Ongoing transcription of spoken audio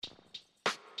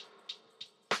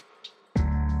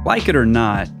Like it or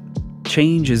not,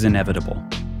 change is inevitable.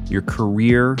 Your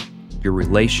career, your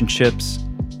relationships,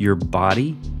 your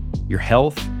body, your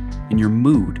health, and your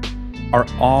mood are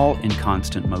all in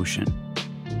constant motion.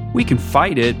 We can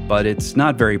fight it, but it's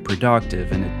not very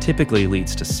productive, and it typically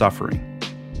leads to suffering.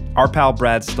 Our pal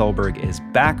Brad Stulberg is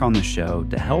back on the show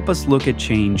to help us look at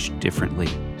change differently.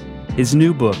 His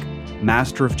new book,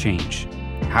 Master of Change: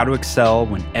 How to Excel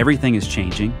When Everything is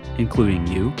Changing, Including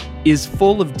You, is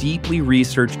full of deeply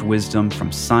researched wisdom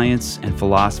from science and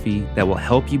philosophy that will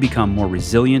help you become more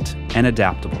resilient and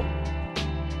adaptable.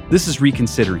 This is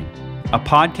Reconsidering, a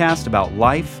podcast about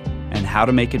life and how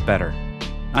to make it better.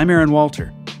 I'm Aaron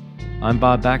Walter. I'm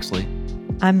Bob Baxley.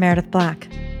 I'm Meredith Black.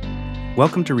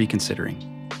 Welcome to Reconsidering.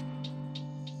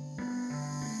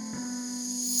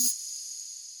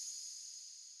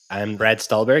 I'm Brad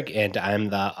Stulberg, and I'm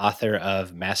the author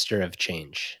of Master of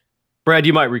Change. Brad,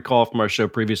 you might recall from our show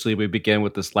previously, we began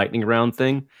with this lightning round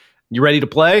thing. You ready to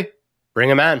play? Bring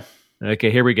them on.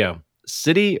 Okay, here we go.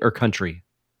 City or country?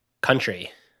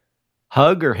 Country.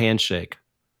 Hug or handshake?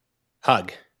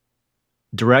 Hug.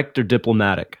 Direct or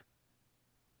diplomatic?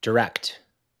 Direct.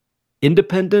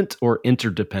 Independent or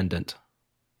interdependent?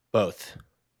 Both.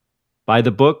 By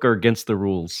the book or against the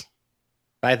rules?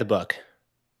 By the book.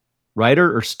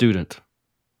 Writer or student?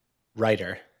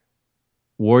 Writer.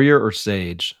 Warrior or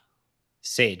sage?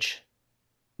 Sage.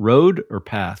 Road or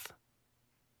path?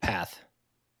 Path.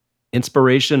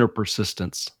 Inspiration or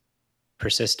persistence?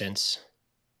 Persistence.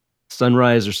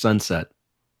 Sunrise or sunset?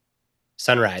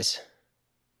 Sunrise.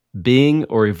 Being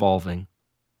or evolving?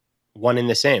 One and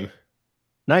the same.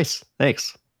 Nice,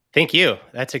 thanks. Thank you.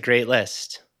 That's a great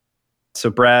list. So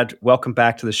Brad, welcome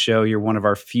back to the show. You're one of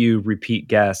our few repeat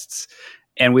guests.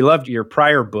 And we loved your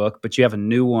prior book, but you have a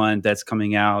new one that's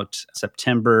coming out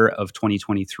September of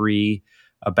 2023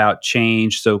 about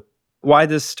change. So why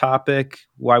this topic?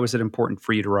 Why was it important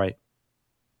for you to write?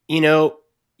 You know,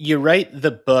 you write the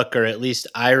book, or at least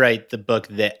I write the book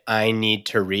that I need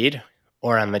to read,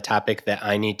 or on the topic that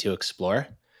I need to explore.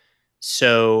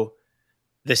 So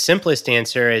the simplest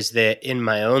answer is that in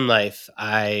my own life,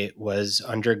 I was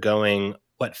undergoing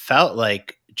what felt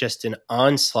like just an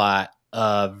onslaught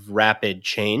of rapid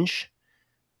change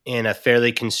in a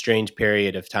fairly constrained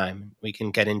period of time. We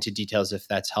can get into details if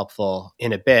that's helpful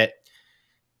in a bit.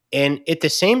 And at the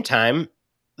same time,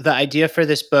 the idea for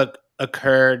this book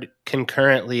occurred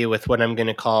concurrently with what I'm going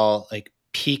to call like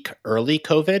peak early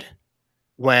COVID,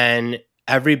 when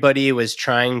everybody was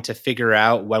trying to figure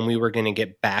out when we were going to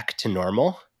get back to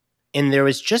normal. And there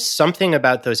was just something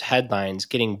about those headlines,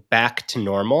 getting back to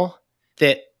normal,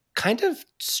 that kind of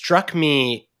struck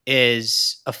me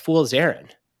is a fool's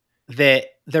errand, that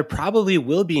there probably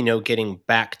will be no getting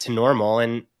back to normal.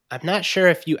 And I'm not sure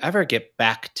if you ever get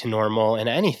back to normal in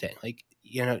anything. Like,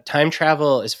 you know, time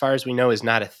travel, as far as we know, is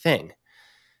not a thing.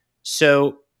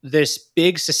 So this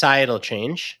big societal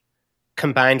change,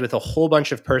 combined with a whole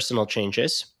bunch of personal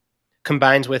changes,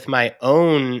 combined with my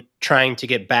own trying to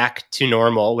get back to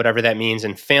normal, whatever that means,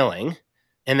 and failing,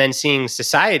 and then seeing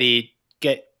society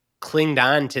get clinged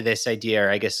on to this idea,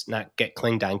 or I guess not get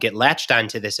clinged on, get latched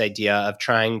onto this idea of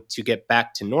trying to get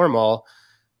back to normal,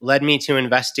 led me to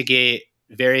investigate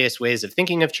various ways of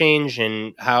thinking of change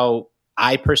and how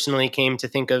I personally came to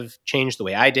think of change the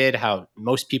way I did, how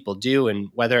most people do, and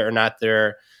whether or not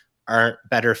there aren't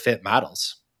better fit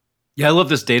models. Yeah, I love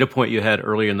this data point you had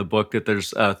earlier in the book that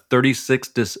there's 36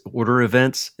 disorder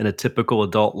events in a typical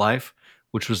adult life,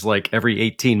 which was like every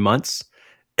 18 months.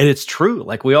 And it's true.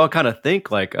 Like we all kind of think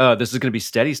like, oh, this is going to be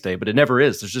steady state, but it never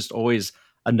is. There's just always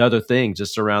another thing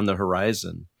just around the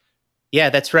horizon. Yeah,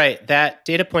 that's right. That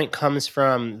data point comes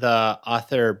from the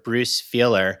author Bruce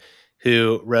Feiler,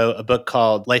 who wrote a book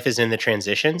called Life is in the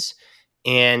Transitions.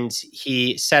 And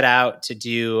he set out to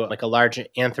do like a large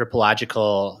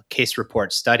anthropological case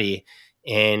report study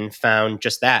and found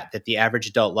just that the average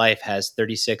adult life has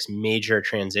 36 major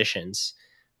transitions,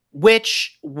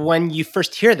 which when you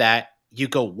first hear that, you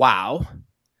go, wow.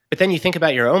 But then you think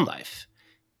about your own life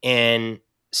and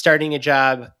starting a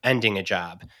job, ending a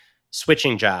job,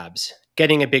 switching jobs,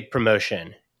 getting a big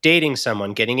promotion, dating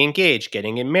someone, getting engaged,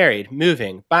 getting married,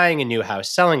 moving, buying a new house,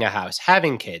 selling a house,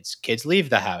 having kids, kids leave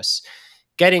the house,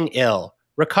 getting ill,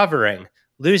 recovering,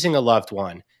 losing a loved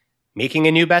one, making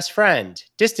a new best friend,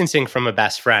 distancing from a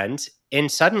best friend,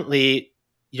 and suddenly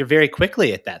you're very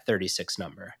quickly at that 36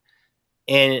 number.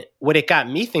 And what it got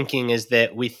me thinking is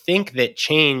that we think that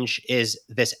change is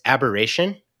this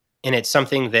aberration and it's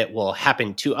something that will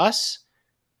happen to us,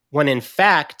 when in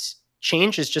fact,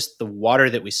 change is just the water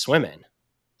that we swim in.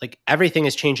 Like everything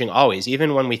is changing always.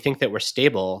 Even when we think that we're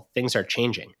stable, things are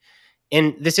changing.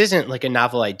 And this isn't like a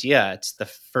novel idea. It's the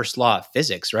first law of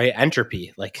physics, right?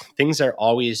 Entropy. Like things are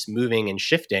always moving and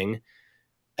shifting.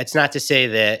 It's not to say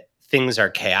that things are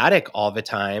chaotic all the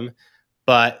time,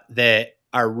 but that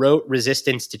our rote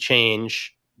resistance to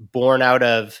change, born out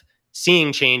of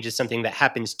seeing change as something that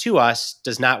happens to us,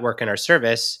 does not work in our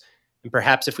service. And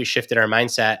perhaps if we shifted our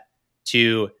mindset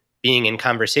to being in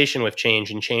conversation with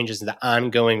change, and change is the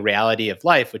ongoing reality of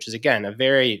life, which is again a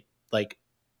very like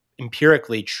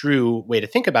empirically true way to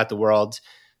think about the world,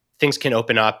 things can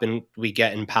open up and we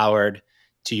get empowered,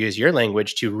 to use your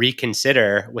language, to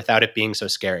reconsider without it being so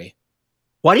scary.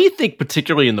 Why do you think,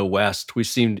 particularly in the West, we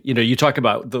seem, you talk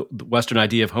about the Western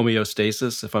idea of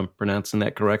homeostasis, if I'm pronouncing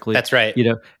that correctly. That's right.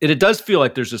 And it does feel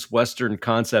like there's this Western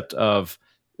concept of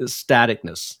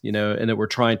staticness, and that we're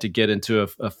trying to get into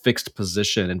a fixed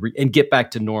position and get back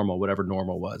to normal, whatever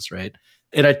normal was, right?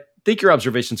 And I think your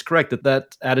observation is correct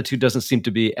that attitude doesn't seem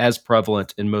to be as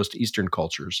prevalent in most Eastern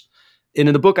cultures. And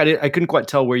in the book, I couldn't quite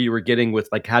tell where you were getting with,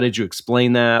 like, how did you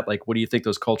explain that? Like, what do you think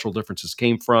those cultural differences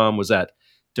came from? Was that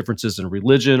differences in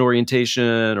religion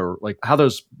orientation, or like how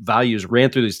those values ran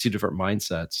through these two different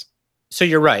mindsets? So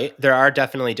you're right. There are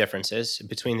definitely differences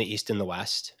between the East and the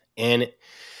West. And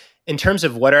in terms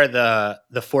of what are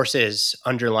the forces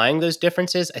underlying those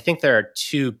differences, I think there are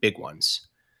two big ones.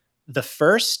 The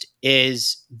first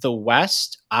is the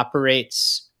West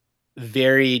operates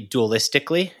very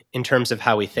dualistically in terms of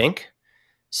how we think.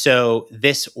 So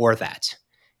this or that.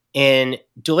 And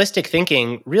dualistic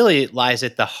thinking really lies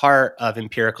at the heart of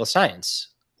empirical science.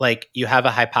 Like you have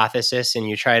a hypothesis and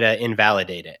you try to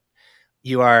invalidate it.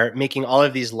 You are making all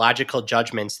of these logical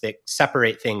judgments that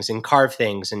separate things and carve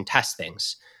things and test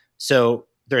things. So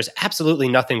there's absolutely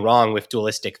nothing wrong with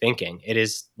dualistic thinking. It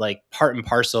is like part and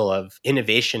parcel of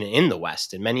innovation in the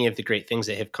West and many of the great things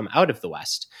that have come out of the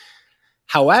West.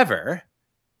 However,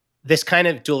 this kind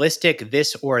of dualistic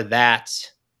this or that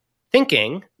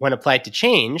thinking, when applied to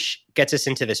change, gets us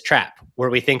into this trap where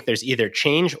we think there's either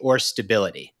change or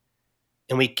stability.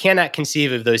 And we cannot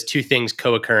conceive of those two things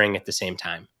co-occurring at the same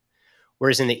time.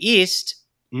 Whereas in the East,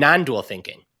 non-dual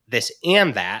thinking, this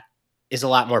and that, is a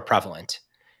lot more prevalent.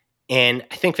 And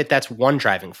I think that that's one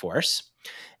driving force.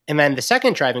 And then the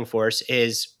second driving force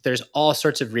is there's all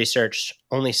sorts of research,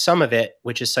 only some of it,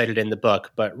 which is cited in the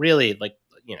book, but really like,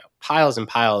 piles and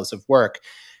piles of work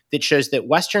that shows that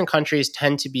Western countries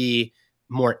tend to be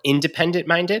more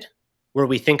independent-minded, where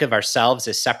we think of ourselves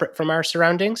as separate from our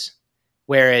surroundings,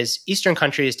 whereas Eastern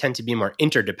countries tend to be more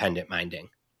interdependent-minding.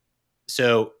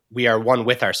 So we are one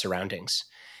with our surroundings.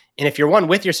 And if you're one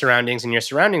with your surroundings and your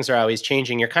surroundings are always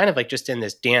changing, you're kind of like just in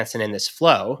this dance and in this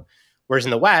flow, whereas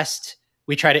in the West,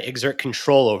 we try to exert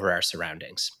control over our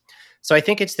surroundings. So I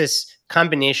think it's this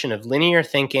combination of linear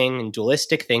thinking and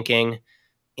dualistic thinking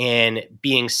and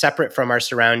being separate from our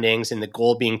surroundings, and the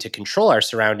goal being to control our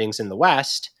surroundings in the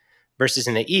West, versus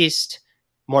in the East,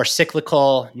 more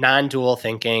cyclical, non-dual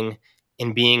thinking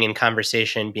and being in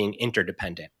conversation, being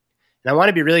interdependent. And I want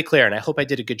to be really clear, and I hope I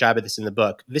did a good job of this in the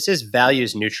book, this is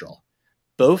values neutral.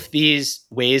 Both these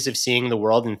ways of seeing the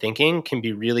world and thinking can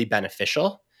be really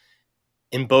beneficial,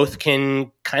 and both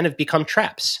can kind of become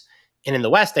traps. And in the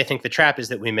West, I think the trap is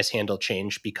that we mishandle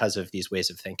change because of these ways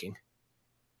of thinking.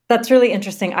 That's really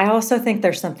interesting. I also think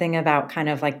there's something about kind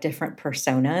of like different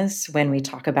personas when we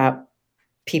talk about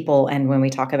people and when we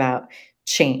talk about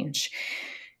change.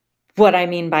 What I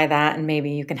mean by that, and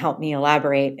maybe you can help me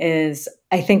elaborate, is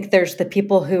I think there's the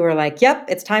people who are like, yep,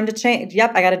 it's time to change.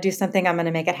 Yep, I got to do something. I'm going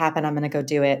to make it happen. I'm going to go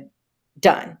do it.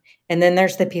 Done. And then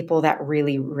there's the people that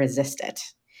really resist it.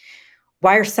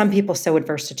 Why are some people so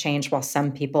adverse to change while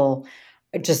some people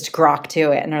just grok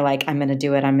to it and are like, I'm going to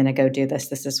do it. I'm going to go do this.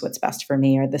 This is what's best for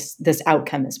me, or this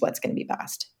outcome is what's going to be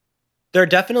best. There are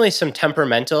definitely some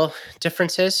temperamental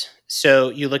differences. So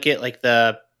you look at like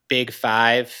the big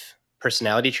 5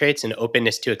 personality traits, and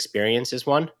openness to experience is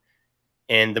one.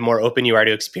 And the more open you are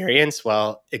to experience,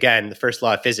 well, again, the first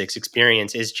law of physics,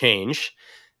 experience is change.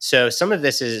 So some of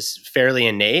this is fairly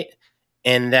innate.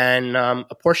 And then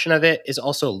a portion of it is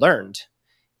also learned.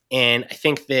 And I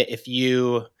think that if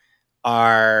you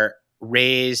are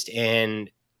raised and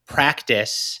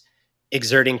practice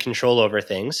exerting control over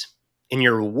things, and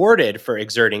you're rewarded for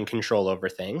exerting control over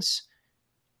things,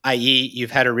 i.e.,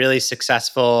 you've had a really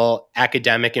successful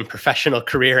academic and professional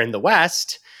career in the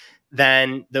West,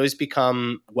 then those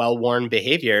become well-worn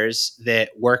behaviors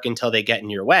that work until they get in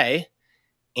your way.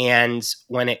 And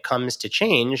when it comes to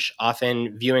change,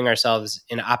 often viewing ourselves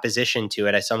in opposition to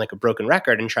it, I sound like a broken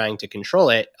record, and trying to control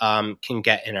it can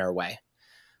get in our way.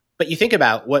 But you think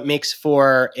about what makes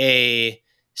for a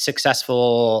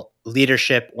successful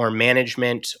leadership or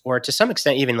management, or to some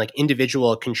extent, even like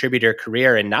individual contributor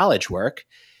career and knowledge work,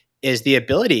 is the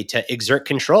ability to exert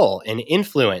control and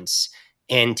influence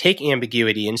and take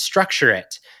ambiguity and structure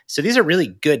it. So these are really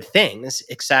good things,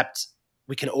 except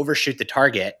we can overshoot the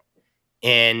target,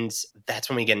 and that's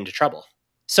when we get into trouble.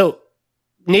 So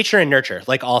nature and nurture,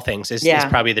 like all things, is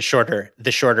probably the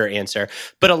shorter answer.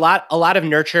 But a lot of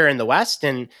nurture in the West,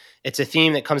 and it's a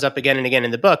theme that comes up again and again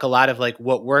in the book. A lot of like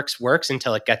what works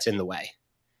until it gets in the way.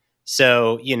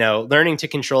 So, learning to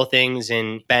control things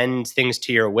and bend things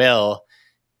to your will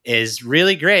is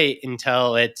really great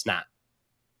until it's not.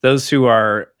 Those who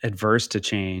are adverse to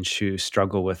change, who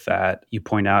struggle with that, you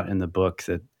point out in the book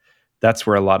that that's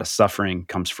where a lot of suffering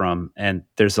comes from. And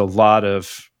there's a lot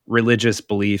of religious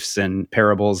beliefs and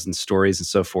parables and stories and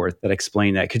so forth that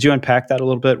explain that. Could you unpack that a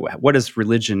little bit? What does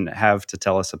religion have to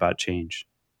tell us about change?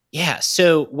 Yeah.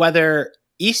 So whether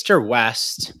East or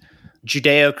West,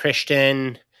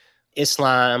 Judeo-Christian,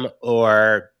 Islam,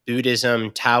 or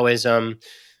Buddhism, Taoism,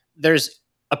 there's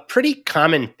a pretty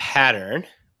common pattern,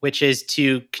 which is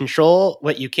to control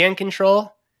what you can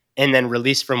control and then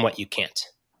release from what you can't.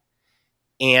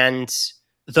 And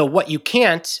the what you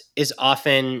can't is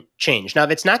often change. Now,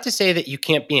 it's not to say that you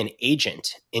can't be an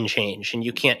agent in change and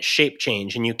you can't shape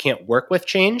change and you can't work with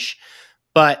change,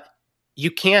 but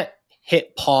you can't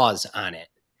hit pause on it.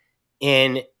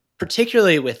 And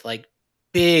particularly with like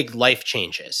big life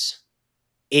changes,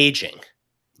 aging,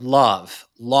 love,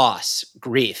 loss,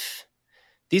 grief.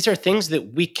 These are things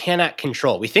that we cannot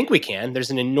control. We think we can.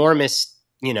 There's an enormous,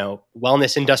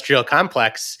 wellness industrial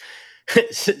complex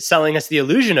selling us the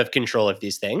illusion of control of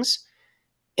these things.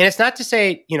 And it's not to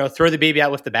say, throw the baby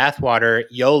out with the bathwater,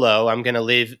 YOLO, I'm going to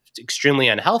live extremely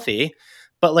unhealthy.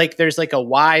 But like, there's like a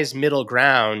wise middle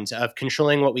ground of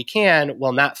controlling what we can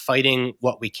while not fighting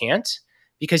what we can't,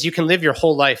 because you can live your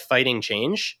whole life fighting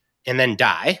change and then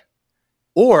die.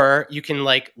 Or you can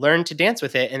like learn to dance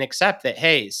with it and accept that,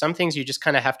 hey, some things you just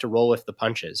kind of have to roll with the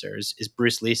punches, or as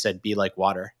Bruce Lee said, be like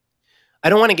water. I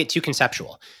don't want to get too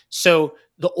conceptual. So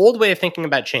the old way of thinking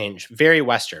about change, very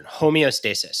Western,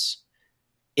 homeostasis,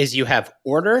 is you have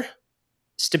order,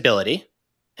 stability,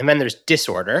 and then there's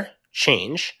disorder,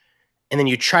 change, and then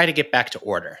you try to get back to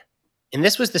order. And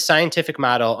this was the scientific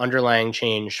model underlying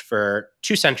change for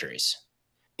 2 centuries.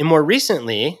 And more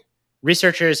recently,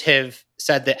 researchers have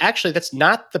said that actually that's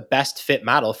not the best fit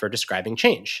model for describing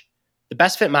change. The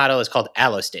best fit model is called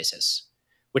allostasis,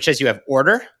 which says you have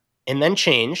order and then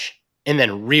change and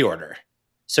then reorder.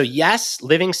 So yes,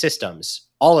 living systems,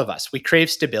 all of us, we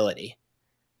crave stability,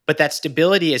 but that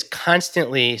stability is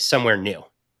constantly somewhere new.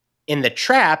 And the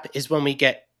trap is when we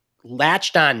get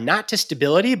latched on not to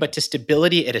stability, but to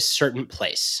stability at a certain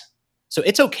place. So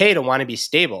it's okay to want to be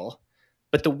stable,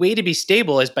 but the way to be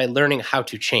stable is by learning how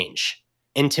to change.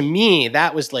 And to me,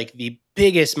 that was like the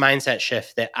biggest mindset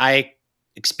shift that I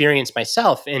experienced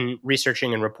myself in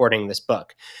researching and reporting this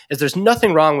book, is there's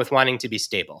nothing wrong with wanting to be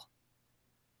stable.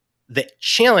 The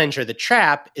challenge or the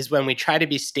trap is when we try to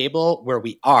be stable where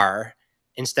we are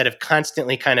instead of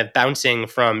constantly kind of bouncing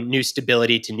from new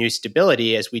stability to new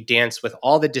stability as we dance with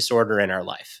all the disorder in our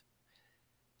life.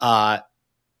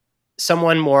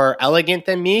 Someone more elegant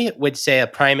than me would say a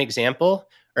prime example,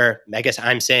 or I guess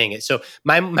I'm saying it. So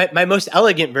my most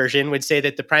elegant version would say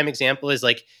that the prime example is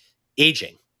like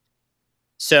aging.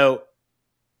 So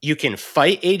you can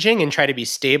fight aging and try to be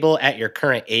stable at your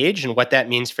current age and what that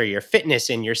means for your fitness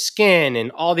and your skin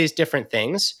and all these different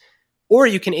things. Or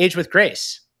you can age with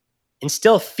grace and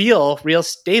still feel real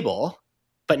stable,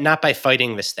 but not by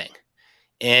fighting this thing.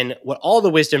 And what all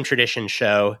the wisdom traditions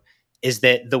show is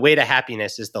that the way to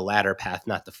happiness is the latter path,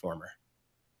 not the former.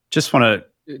 Just want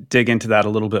to dig into that a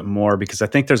little bit more, because I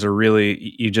think there's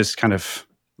you just kind of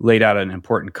laid out an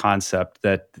important concept,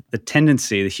 that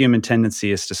the human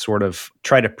tendency is to sort of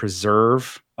try to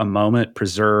preserve a moment,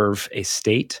 preserve a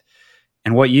state.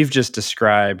 And what you've just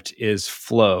described is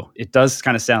flow. It does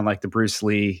kind of sound like the Bruce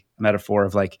Lee metaphor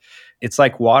of like, it's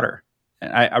like water.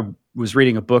 And I was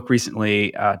reading a book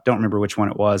recently, don't remember which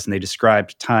one it was, and they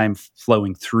described time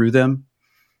flowing through them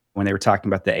when they were talking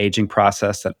about the aging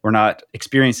process, that we're not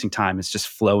experiencing time, it's just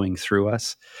flowing through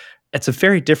us. It's a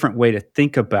very different way to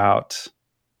think about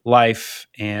life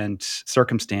and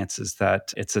circumstances,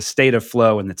 that it's a state of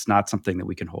flow and it's not something that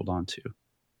we can hold on to.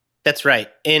 That's right.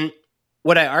 And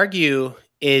what I argue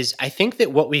is I think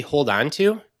that what we hold on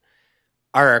to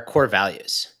are our core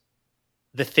values,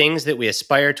 the things that we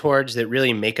aspire towards that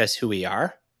really make us who we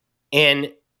are.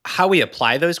 And how we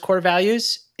apply those core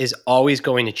values is always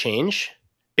going to change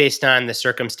based on the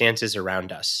circumstances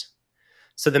around us.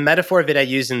 So the metaphor that I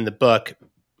use in the book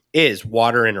is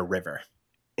water in a river.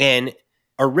 And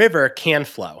a river can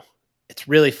flow. It's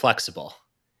really flexible.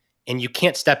 And you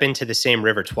can't step into the same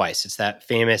river twice. It's that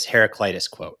famous Heraclitus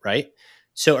quote, right?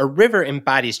 So a river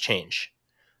embodies change.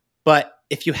 But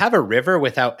if you have a river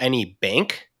without any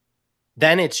bank,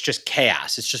 then it's just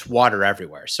chaos. It's just water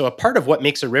everywhere. So a part of what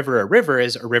makes a river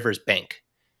is a river's bank.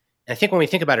 And I think when we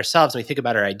think about ourselves, when we think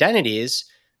about our identities,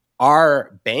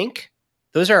 our bank,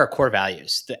 those are our core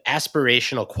values, the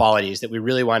aspirational qualities that we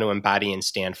really want to embody and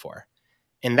stand for.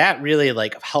 And that really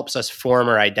helps us form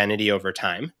our identity over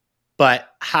time. But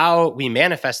how we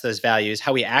manifest those values,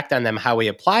 how we act on them, how we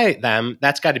apply them,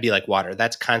 that's got to be like water.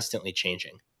 That's constantly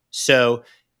changing. So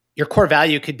your core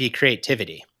value could be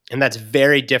creativity. And that's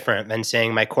very different than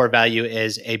saying my core value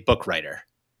is a book writer.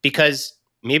 Because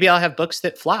maybe I'll have books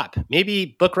that flop.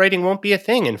 Maybe book writing won't be a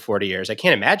thing in 40 years. I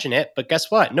can't imagine it. But guess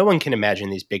what? No one can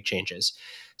imagine these big changes.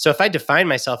 So if I define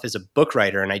myself as a book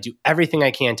writer and I do everything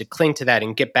I can to cling to that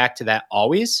and get back to that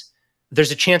always,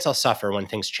 there's a chance I'll suffer when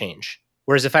things change.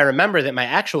 Whereas if I remember that my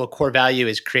actual core value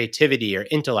is creativity or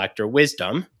intellect or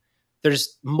wisdom,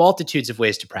 there's multitudes of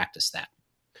ways to practice that.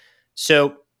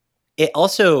 So it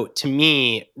also, to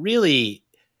me, really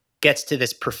gets to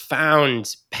this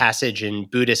profound passage in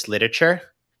Buddhist literature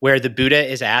where the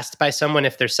Buddha is asked by someone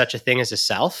if there's such a thing as a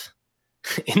self.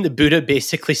 And the Buddha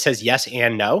basically says yes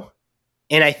and no.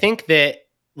 And I think that,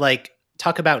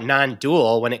 talk about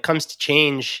non-dual, when it comes to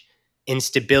change,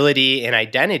 instability, and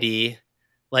identity,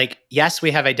 yes,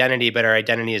 we have identity, but our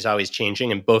identity is always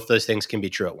changing, and both those things can be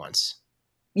true at once.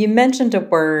 You mentioned a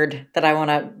word that I want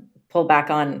to pull back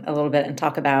on a little bit and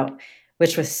talk about,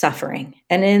 which was suffering.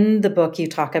 And in the book, you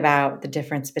talk about the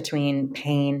difference between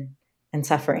pain and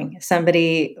suffering.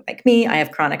 Somebody like me, I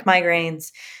have chronic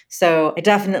migraines, so I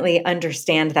definitely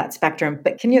understand that spectrum.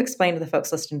 But can you explain to the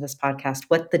folks listening to this podcast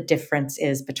what the difference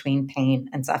is between pain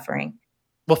and suffering?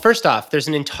 Well, first off, there's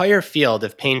an entire field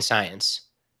of pain science,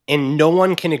 and no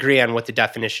one can agree on what the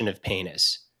definition of pain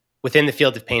is within the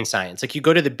field of pain science. You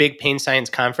go to the big pain science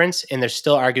conference, and they're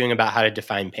still arguing about how to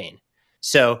define pain.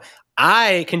 So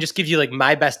I can just give you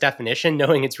my best definition,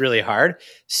 knowing it's really hard.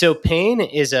 So pain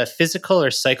is a physical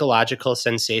or psychological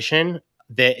sensation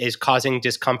that is causing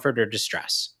discomfort or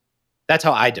distress. That's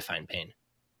how I define pain.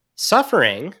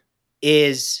 Suffering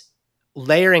is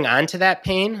layering onto that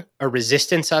pain, a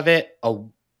resistance of it, a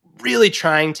really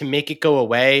trying to make it go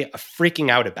away, a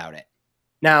freaking out about it.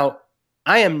 Now,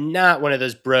 I am not one of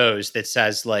those bros that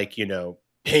says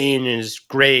pain is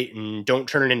great and don't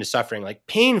turn it into suffering.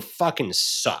 Pain fucking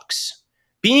sucks.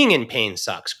 Being in pain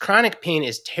sucks. Chronic pain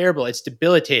is terrible. It's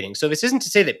debilitating. So this isn't to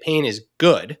say that pain is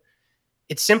good.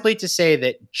 It's simply to say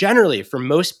that generally for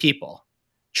most people,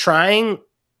 trying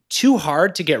too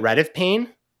hard to get rid of pain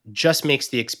just makes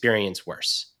the experience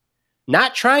worse.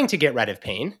 Not trying to get rid of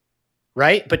pain,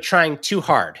 right? But trying too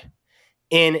hard.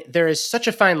 And there is such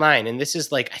a fine line. And this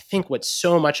is I think what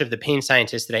so much of the pain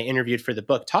scientists that I interviewed for the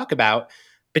book talk about,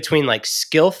 between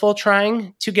skillful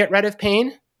trying to get rid of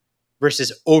pain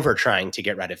versus over trying to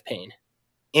get rid of pain.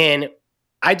 And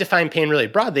I define pain really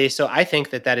broadly. So I think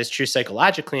that that is true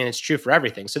psychologically and it's true for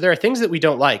everything. So there are things that we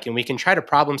don't like and we can try to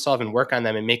problem solve and work on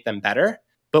them and make them better.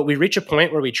 But we reach a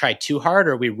point where we try too hard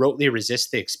or we rotely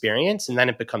resist the experience and then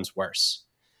it becomes worse.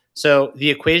 So the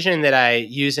equation that I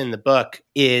use in the book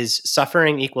is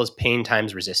suffering equals pain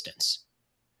times resistance.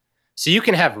 So you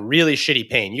can have really shitty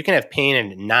pain. You can have pain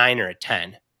at a 9 or a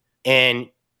 10. And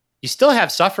you still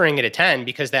have suffering at a 10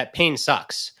 because that pain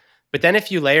sucks. But then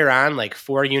if you layer on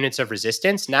 4 units of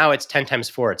resistance, now it's 10 times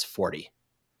 4, it's 40.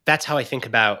 That's how I think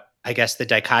about, I guess, the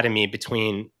dichotomy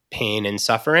between pain and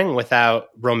suffering without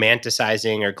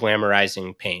romanticizing or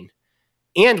glamorizing pain.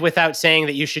 And without saying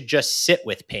that you should just sit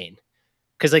with pain.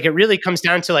 Because it really comes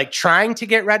down to trying to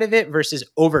get rid of it versus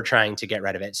over trying to get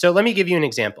rid of it. So let me give you an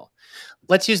example.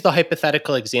 Let's use the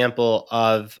hypothetical example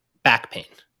of back pain.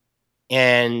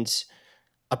 And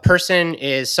a person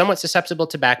is somewhat susceptible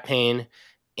to back pain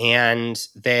and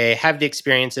they have the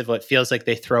experience of what feels like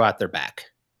they throw out their back.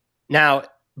 Now,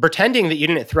 pretending that you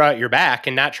didn't throw out your back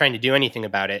and not trying to do anything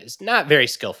about it is not very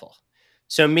skillful.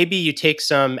 So maybe you take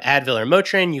some Advil or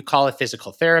Motrin, you call a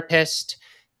physical therapist,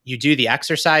 you do the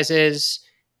exercises,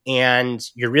 and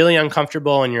you're really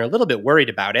uncomfortable and you're a little bit worried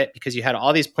about it because you had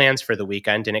all these plans for the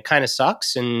weekend and it kind of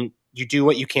sucks and you do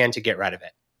what you can to get rid of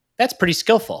it. That's pretty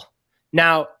skillful.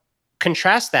 Now,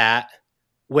 contrast that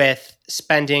with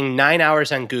spending 9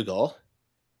 hours on Google,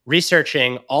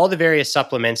 researching all the various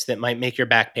supplements that might make your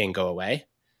back pain go away,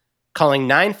 calling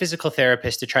 9 physical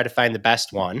therapists to try to find the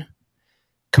best one,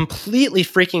 completely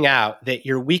freaking out that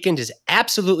your weekend is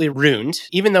absolutely ruined,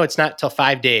 even though it's not till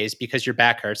 5 days because your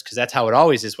back hurts, because that's how it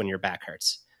always is when your back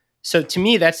hurts. So to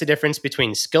me, that's the difference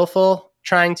between skillful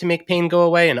trying to make pain go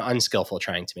away and unskillful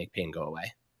trying to make pain go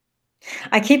away.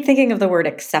 I keep thinking of the word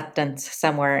acceptance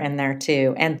somewhere in there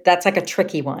too. And that's like a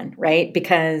tricky one, right?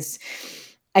 Because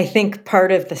I think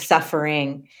part of the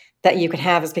suffering that you can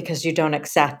have is because you don't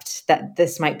accept that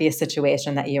this might be a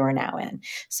situation that you are now in.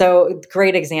 So,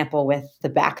 great example with the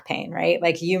back pain, right?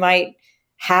 Like you might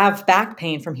have back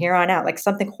pain from here on out. Like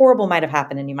something horrible might have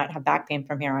happened and you might have back pain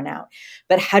from here on out.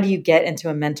 But how do you get into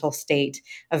a mental state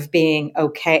of being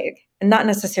okay? And not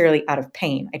necessarily out of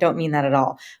pain. I don't mean that at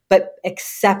all, but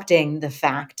accepting the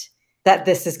fact that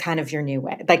this is kind of your new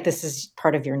way, like this is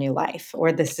part of your new life,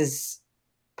 or this is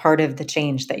part of the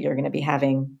change that you're going to be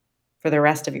having for the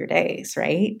rest of your days,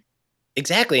 right?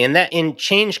 Exactly. And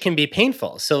change can be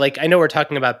painful. So like, I know we're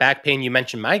talking about back pain, you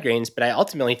mentioned migraines, but I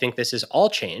ultimately think this is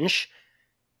all change.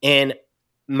 And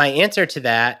my answer to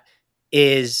that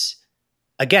is,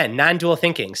 again, non-dual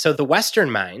thinking. So the Western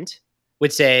mind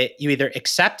would say you either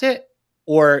accept it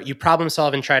or you problem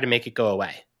solve and try to make it go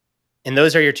away. And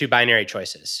those are your two binary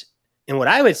choices. And what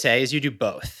I would say is you do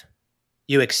both.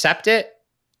 You accept it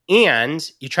and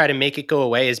you try to make it go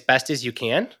away as best as you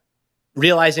can,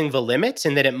 realizing the limits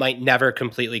and that it might never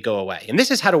completely go away. And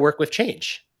this is how to work with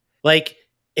change. Like,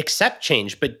 accept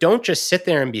change, but don't just sit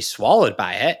there and be swallowed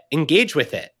by it. Engage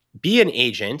with it. Be an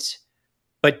agent,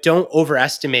 but don't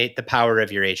overestimate the power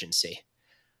of your agency.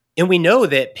 And we know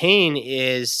that pain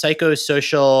is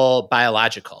psychosocial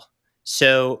biological.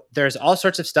 So there's all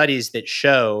sorts of studies that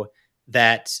show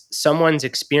that someone's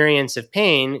experience of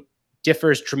pain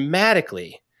differs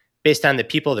dramatically based on the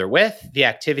people they're with, the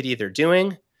activity they're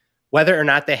doing, whether or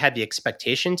not they had the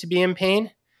expectation to be in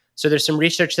pain. So there's some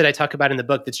research that I talk about in the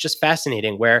book that's just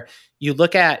fascinating, where you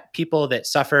look at people that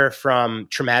suffer from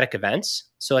traumatic events.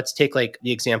 So let's take like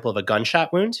the example of a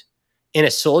gunshot wound. And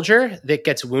a soldier that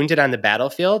gets wounded on the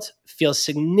battlefield feels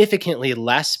significantly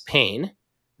less pain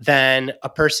than a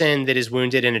person that is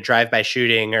wounded in a drive-by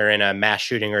shooting or in a mass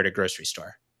shooting or at a grocery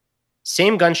store.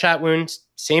 Same gunshot wound,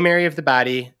 same area of the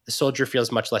body, the soldier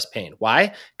feels much less pain.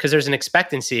 Why? Because there's an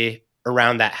expectancy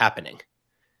around that happening.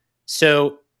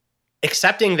 So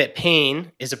accepting that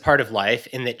pain is a part of life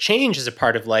and that change is a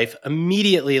part of life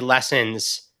immediately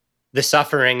lessens the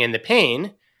suffering and the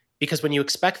pain, because when you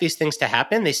expect these things to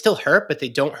happen, they still hurt, but they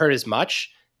don't hurt as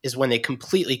much as when they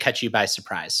completely catch you by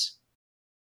surprise.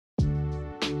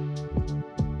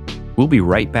 We'll be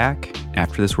right back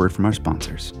after this word from our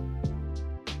sponsors.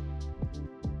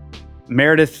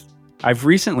 Meredith, I've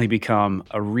recently become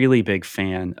a really big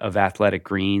fan of Athletic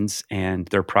Greens and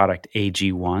their product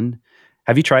AG1.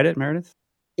 Have you tried it, Meredith?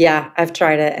 Yeah, I've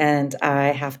tried it, and I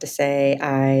have to say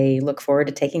I look forward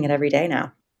to taking it every day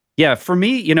now. Yeah, for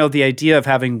me, the idea of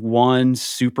having one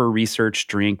super research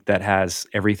drink that has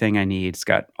everything I need, it's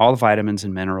got all the vitamins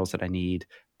and minerals that I need,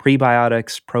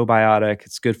 prebiotics, probiotic,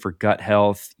 it's good for gut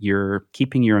health, you're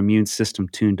keeping your immune system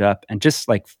tuned up and just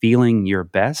like feeling your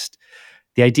best.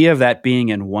 The idea of that being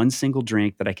in one single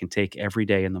drink that I can take every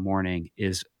day in the morning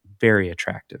is very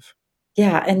attractive.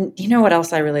 Yeah, and you know what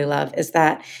else I really love is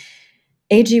that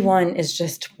AG1 is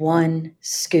just one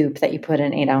scoop that you put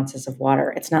in 8 ounces of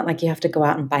water. It's not like you have to go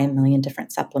out and buy a million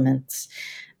different supplements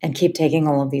and keep taking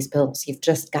all of these pills. You've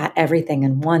just got everything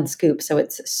in one scoop. So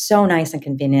it's so nice and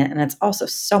convenient. And it's also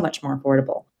so much more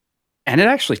affordable. And it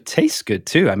actually tastes good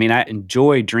too. I mean, I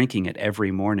enjoy drinking it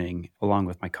every morning along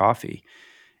with my coffee.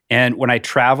 And when I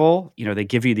travel, they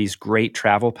give you these great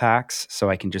travel packs so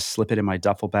I can just slip it in my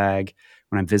duffel bag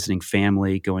when I'm visiting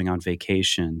family, going on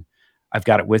vacation. I've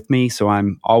got it with me, so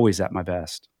I'm always at my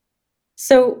best.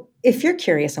 So if you're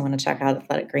curious and want to check out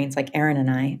Athletic Greens like Aaron and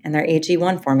I and their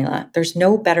AG1 formula, there's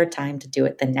no better time to do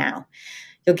it than now.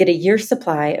 You'll get a year's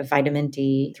supply of vitamin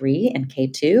D3 and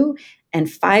K2 and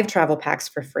 5 travel packs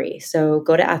for free. So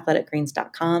go to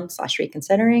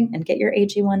athleticgreens.com/reconsidering and get your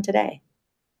AG1 today.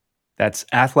 That's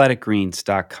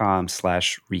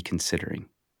athleticgreens.com/reconsidering.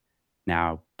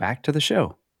 Now back to the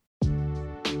show.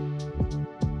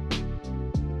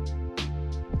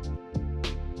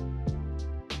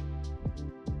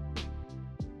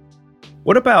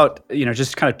 What about,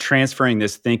 just kind of transferring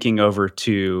this thinking over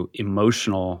to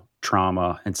emotional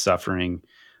trauma and suffering?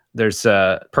 There's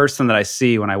a person that I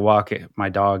see when I walk my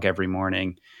dog every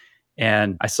morning,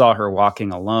 and I saw her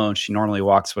walking alone. She normally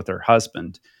walks with her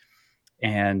husband.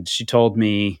 And she told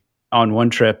me on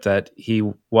one trip that he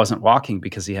wasn't walking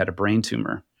because he had a brain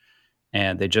tumor.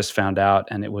 And they just found out,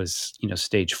 and it was,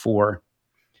 stage 4.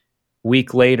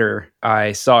 Week later,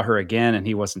 I saw her again and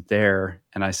he wasn't there.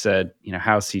 And I said,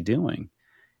 how's he doing?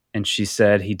 And she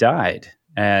said he died.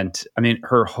 And I mean,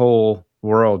 her whole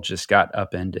world just got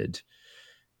upended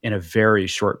in a very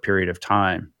short period of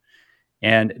time.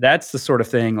 And that's the sort of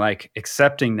thing, like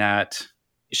accepting that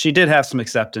she did have some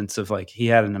acceptance of like he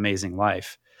had an amazing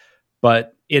life,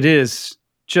 but it is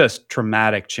just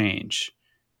traumatic change.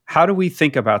 How do we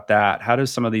think about that? How do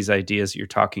some of these ideas that you're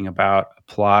talking about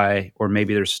apply, or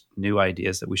maybe there's new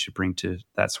ideas that we should bring to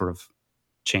that sort of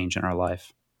change in our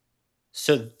life?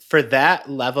 So for that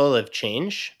level of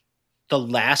change, the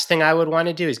last thing I would want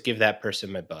to do is give that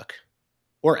person my book,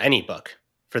 or any book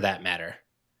for that matter.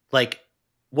 Like,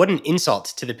 what an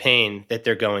insult to the pain that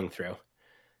they're going through.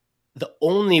 The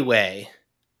only way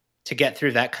to get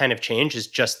through that kind of change is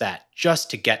just that, just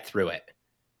to get through it.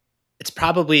 It's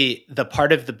probably the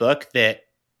part of the book that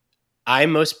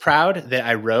I'm most proud that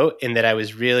I wrote and that I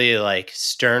was really like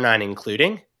stern on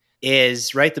including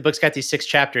is, right, the book's got these 6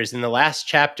 chapters, and the last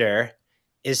chapter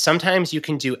is sometimes you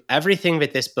can do everything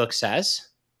that this book says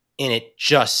and it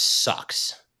just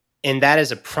sucks. And that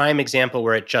is a prime example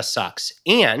where it just sucks.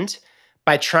 And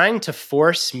by trying to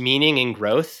force meaning and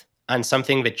growth on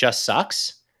something that just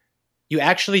sucks, you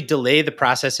actually delay the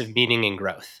process of meaning and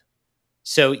growth.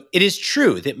 So it is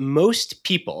true that most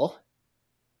people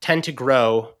tend to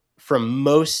grow from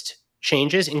most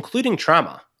changes, including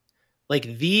trauma.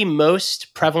 Like the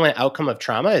most prevalent outcome of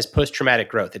trauma is post-traumatic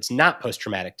growth. It's not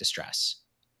post-traumatic distress.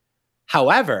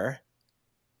 However,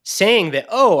 saying that,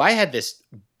 oh, I had this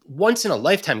once in a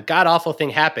lifetime god-awful thing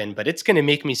happen, but it's going to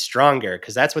make me stronger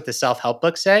because that's what the self-help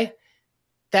books say,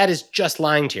 that is just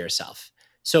lying to yourself.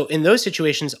 So in those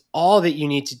situations, all that you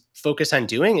need to focus on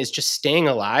doing is just staying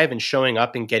alive and showing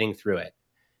up and getting through it.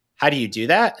 How do you do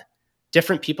that?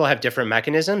 Different people have different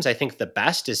mechanisms. I think the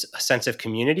best is a sense of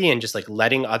community and just like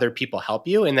letting other people help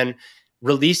you, and then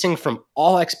releasing from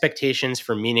all expectations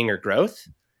for meaning or growth.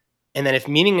 And then if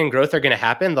meaning and growth are going to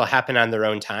happen, they'll happen on their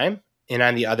own time and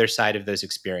on the other side of those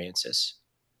experiences.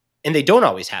 And they don't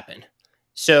always happen.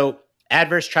 So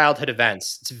adverse childhood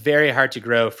events, it's very hard to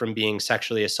grow from being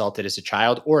sexually assaulted as a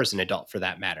child or as an adult for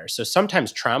that matter. So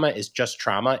sometimes trauma is just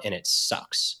trauma and it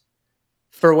sucks.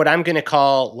 For what I'm going to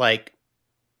call like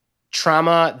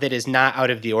trauma that is not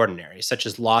out of the ordinary, such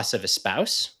as loss of a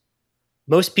spouse,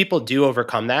 most people do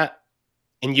overcome that.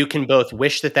 And you can both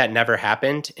wish that that never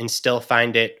happened and still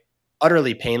find it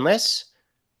utterly painless,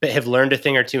 but have learned a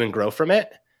thing or two and grow from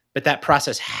it. But that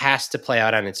process has to play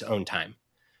out on its own time.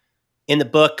 In the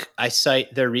book, I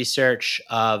cite the research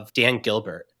of Dan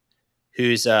Gilbert,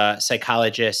 who's a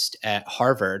psychologist at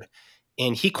Harvard.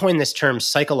 And he coined this term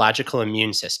psychological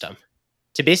immune system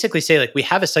to basically say, like, we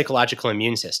have a psychological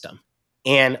immune system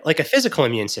and like a physical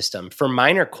immune system. For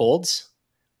minor colds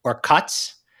or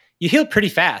cuts, you heal pretty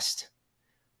fast.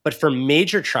 But for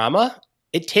major trauma,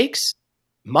 it takes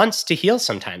months to heal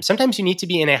sometimes. Sometimes you need to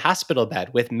be in a hospital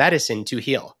bed with medicine to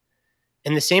heal.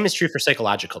 And the same is true for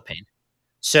psychological pain.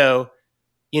 So,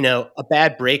 you know, a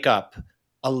bad breakup,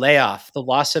 a layoff, the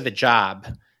loss of a job,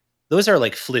 those are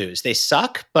like flus. They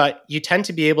suck, but you tend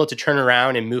to be able to turn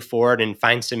around and move forward and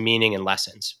find some meaning and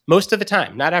lessons. Most of the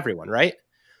time, not everyone, right?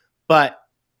 But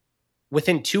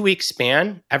within 2 weeks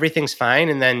span, everything's fine.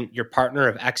 And then your partner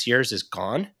of X years is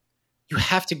gone. You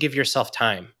have to give yourself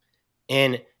time.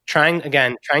 And trying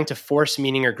to force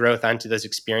meaning or growth onto those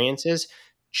experiences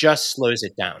just slows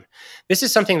it down. This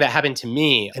is something that happened to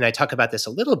me, and I talk about this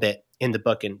a little bit in the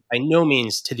book, and by no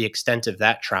means to the extent of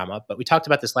that trauma, but we talked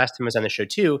about this last time I was on the show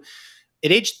too.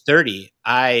 At age 30,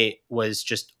 I was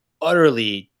just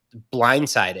utterly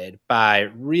blindsided by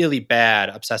really bad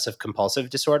obsessive compulsive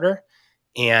disorder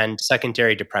and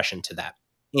secondary depression to that.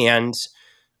 And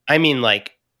I mean,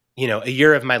 like, you know, a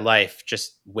year of my life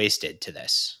just wasted to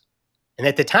this. And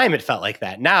at the time, it felt like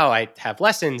that. Now I have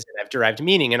lessons and I've derived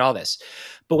meaning and all this.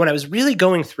 But when I was really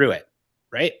going through it,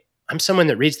 right, I'm someone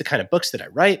that reads the kind of books that I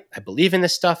write. I believe in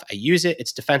this stuff. I use it.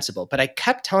 It's defensible. But I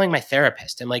kept telling my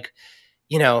therapist, I'm like,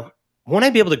 you know, won't I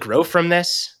be able to grow from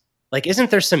this? Like, isn't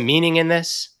there some meaning in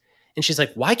this? And she's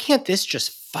like, why can't this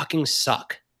just fucking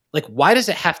suck? Like, why does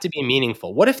it have to be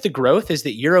meaningful? What if the growth is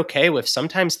that you're okay with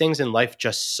sometimes things in life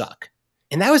just suck?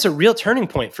 And that was a real turning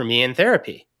point for me in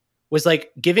therapy. Was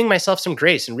like giving myself some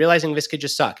grace and realizing this could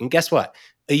just suck. And guess what?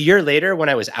 A year later, when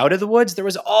I was out of the woods, there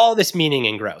was all this meaning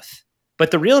and growth.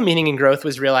 But the real meaning and growth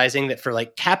was realizing that for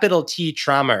like capital T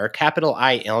trauma or capital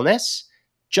I illness,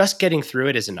 just getting through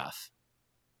it is enough.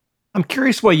 I'm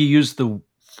curious why you used the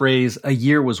phrase "a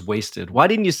year was wasted." Why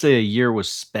didn't you say a year was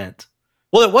spent?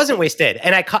 Well, it wasn't wasted.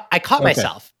 And I caught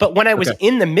myself. But when I was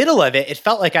in the middle of it, it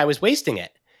felt like I was wasting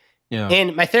it. Yeah.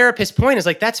 And my therapist's point is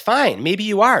like, that's fine. Maybe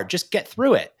you are. Just get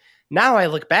through it. Now I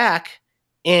look back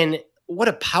and what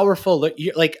a powerful,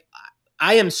 like,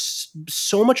 I am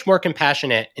so much more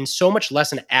compassionate and so much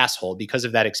less an asshole because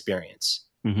of that experience.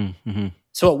 Mm-hmm, mm-hmm.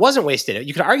 So it wasn't wasted.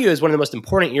 You could argue it was one of the most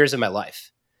important years of my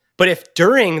life. But if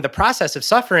during the process of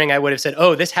suffering, I would have said,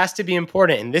 oh, this has to be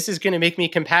important and this is going to make me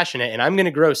compassionate and I'm going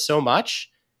to grow so much,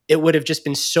 it would have just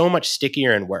been so much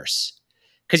stickier and worse.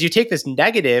 Because you take this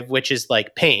negative, which is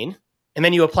like pain, and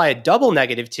then you apply a double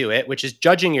negative to it, which is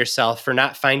judging yourself for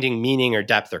not finding meaning or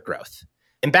depth or growth.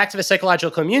 And back to the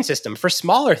psychological immune system, for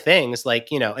smaller things like,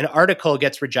 an article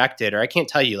gets rejected, or I can't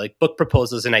tell you, like book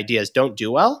proposals and ideas don't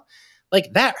do well,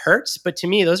 like that hurts. But to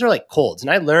me, those are like colds.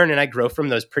 And I learn and I grow from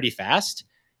those pretty fast.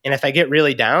 And if I get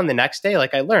really down the next day,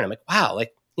 like I learn, I'm like, wow,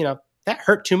 like, that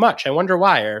hurt too much. I wonder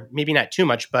why, or maybe not too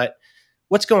much, but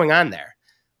what's going on there?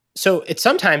 So it's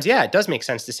sometimes, it does make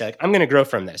sense to say, like, I'm going to grow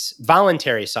from this.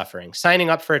 Voluntary suffering, signing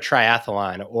up for a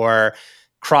triathlon or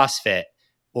CrossFit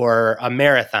or a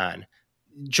marathon,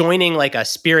 joining like a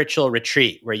spiritual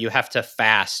retreat where you have to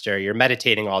fast or you're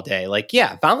meditating all day. Like,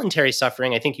 voluntary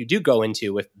suffering, I think you do go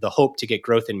into with the hope to get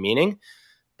growth and meaning.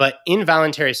 But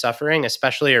involuntary suffering,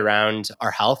 especially around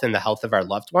our health and the health of our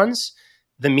loved ones,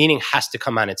 the meaning has to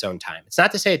come on its own time. It's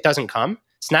not to say it doesn't come.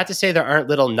 It's not to say there aren't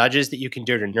little nudges that you can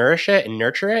do to nourish it and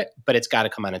nurture it, but it's got to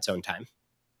come on its own time.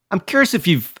 I'm curious if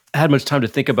you've had much time to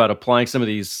think about applying some of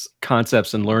these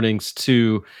concepts and learnings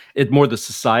to it more the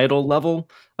societal level.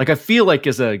 Like I feel like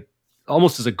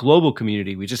almost as a global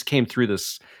community, we just came through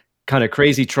this kind of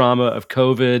crazy trauma of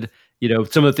COVID.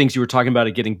 Some of the things you were talking about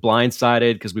it getting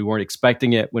blindsided because we weren't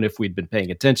expecting it, when if we'd been paying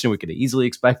attention, we could have easily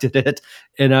expected it.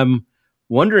 And I'm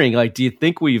wondering, like, do you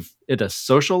think we've, at a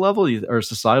social level or a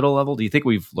societal level, do you think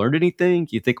we've learned anything?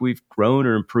 Do you think we've grown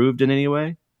or improved in any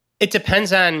way? It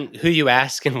depends on who you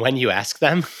ask and when you ask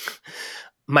them.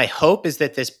 My hope is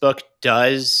that this book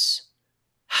does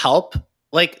help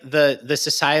like the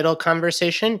societal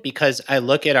conversation, because I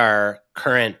look at our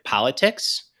current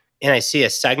politics and I see a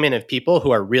segment of people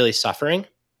who are really suffering.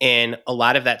 And a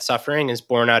lot of that suffering is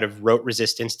born out of rote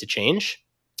resistance to change.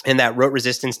 And that rote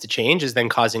resistance to change is then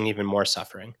causing even more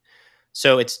suffering.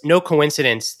 So it's no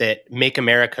coincidence that Make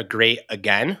America Great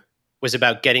Again was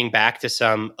about getting back to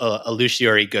some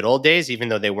illusory good old days, even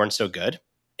though they weren't so good.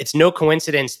 It's no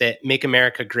coincidence that Make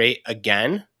America Great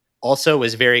Again also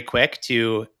was very quick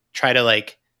to try to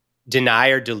like deny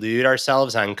or delude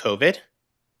ourselves on COVID,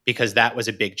 because that was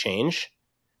a big change.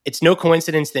 It's no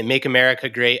coincidence that Make America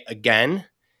Great Again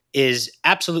is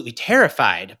absolutely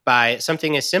terrified by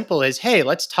something as simple as, hey,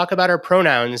 let's talk about our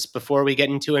pronouns before we get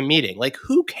into a meeting. Like,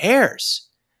 who cares?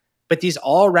 But these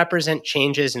all represent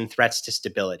changes and threats to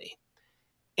stability.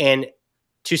 And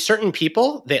to certain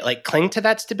people that like cling to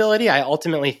that stability, I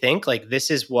ultimately think like this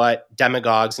is what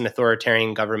demagogues and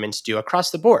authoritarian governments do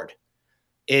across the board,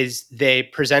 is they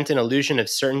present an illusion of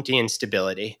certainty and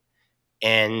stability.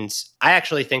 And I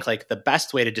actually think like the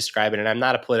best way to describe it, and I'm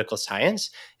not a political science,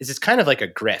 is it's kind of like a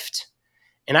grift.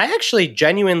 And I actually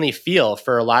genuinely feel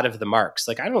for a lot of the marks.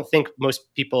 Like, I don't think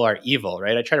most people are evil,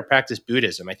 right? I try to practice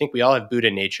Buddhism. I think we all have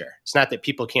Buddha nature. It's not that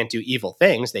people can't do evil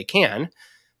things. They can.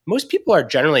 Most people are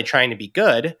generally trying to be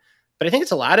good. But I think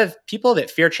it's a lot of people that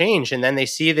fear change. And then they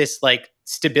see this like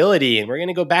stability and we're going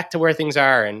to go back to where things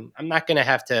are. And I'm not going to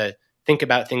have to think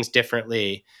about things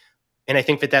differently. And I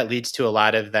think that leads to a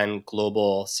lot of then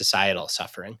global societal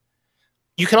suffering.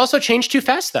 You can also change too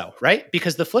fast though, right?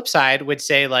 Because the flip side would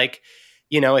say like,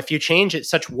 if you change at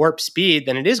such warp speed,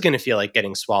 then it is going to feel like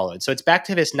getting swallowed. So it's back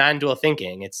to this non-dual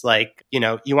thinking. It's like,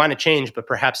 you want to change, but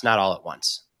perhaps not all at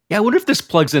once. Yeah, I wonder if this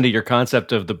plugs into your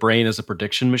concept of the brain as a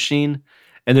prediction machine,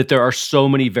 and that there are so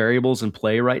many variables in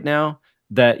play right now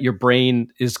that your brain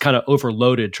is kind of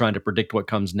overloaded trying to predict what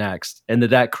comes next, and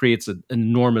that creates an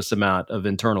enormous amount of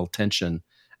internal tension.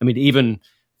 I mean, even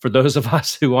for those of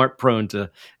us who aren't prone to,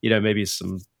 maybe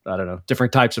some, I don't know,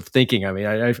 different types of thinking. I mean,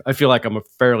 I feel like I'm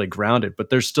fairly grounded, but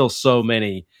there's still so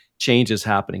many changes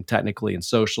happening technically and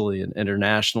socially and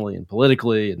internationally and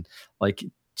politically, and like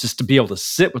just to be able to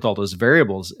sit with all those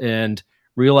variables and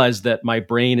realize that my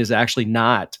brain is actually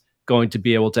not going to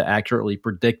be able to accurately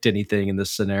predict anything in this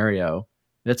scenario.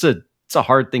 It's a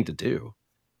hard thing to do.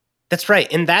 That's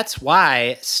right. And that's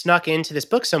why snuck into this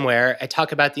book somewhere, I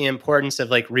talk about the importance of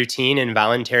like routine and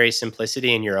voluntary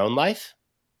simplicity in your own life.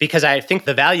 Because I think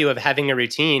the value of having a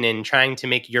routine and trying to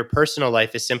make your personal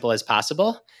life as simple as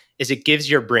possible is it gives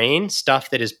your brain stuff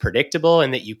that is predictable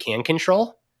and that you can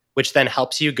control, which then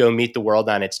helps you go meet the world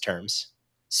on its terms.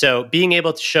 So being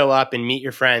able to show up and meet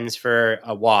your friends for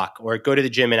a walk or go to the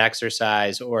gym and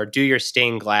exercise or do your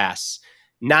stained glass,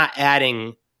 not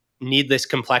adding needless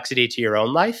complexity to your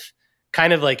own life,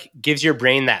 kind of like gives your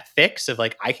brain that fix of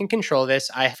like, I can control this.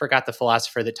 I forgot the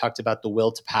philosopher that talked about the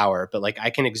will to power, but like I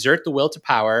can exert the will to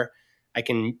power. I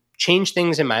can change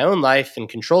things in my own life and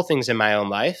control things in my own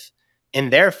life.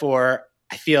 And therefore,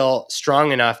 I feel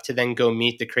strong enough to then go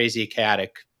meet the crazy,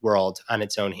 chaotic world on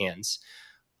its own hands.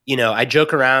 I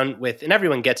joke around with, and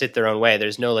everyone gets it their own way.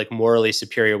 There's no like morally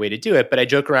superior way to do it, but I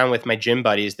joke around with my gym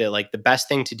buddies that like the best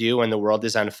thing to do when the world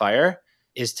is on fire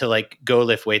is to like go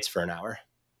lift weights for an hour.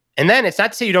 And then it's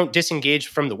not to say you don't disengage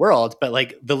from the world, but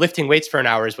like the lifting weights for an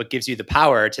hour is what gives you the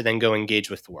power to then go engage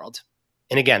with the world.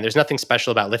 And again, there's nothing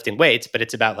special about lifting weights, but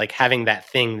it's about like having that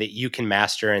thing that you can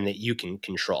master and that you can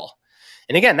control.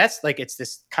 And again, that's like, it's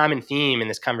this common theme in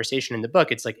this conversation in the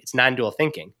book. It's like, it's non-dual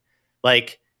thinking.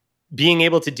 Like being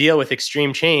able to deal with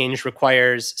extreme change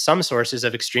requires some sources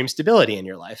of extreme stability in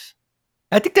your life.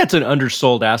 I think that's an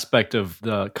undersold aspect of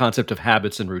the concept of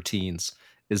habits and routines,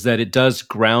 is that it does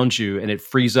ground you and it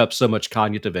frees up so much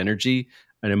cognitive energy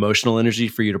and emotional energy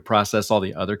for you to process all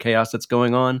the other chaos that's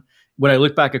going on. When I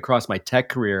look back across my tech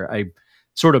career, I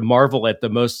sort of marvel at the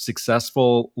most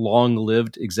successful,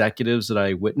 long-lived executives that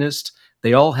I witnessed.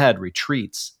 They all had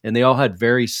retreats and they all had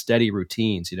very steady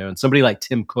routines, and somebody like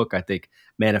Tim Cook, I think,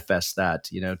 manifests that.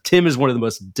 Tim is one of the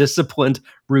most disciplined,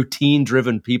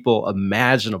 routine-driven people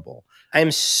imaginable.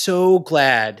 I'm so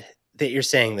glad that you're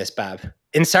saying this, Bob.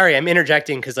 And sorry, I'm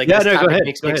interjecting because this topic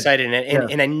makes me excited.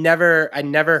 And I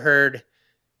never heard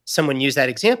someone use that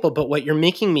example. But what you're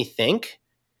making me think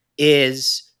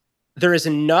is there is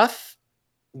enough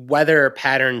weather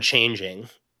pattern changing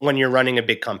when you're running a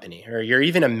big company or you're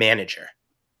even a manager.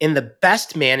 And the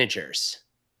best managers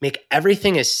make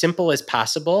everything as simple as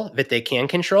possible that they can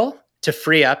control to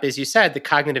free up, as you said, the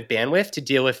cognitive bandwidth to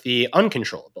deal with the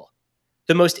uncontrollable.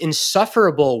 The most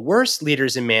insufferable, worst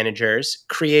leaders and managers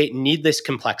create needless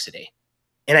complexity.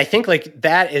 And I think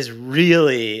that is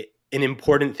really an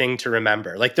important thing to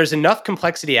remember. There's enough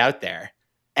complexity out there.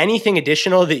 Anything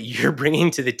additional that you're bringing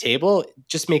to the table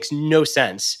just makes no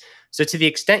sense. So to the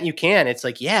extent you can, it's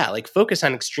focus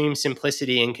on extreme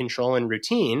simplicity and control and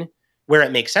routine where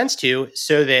it makes sense to,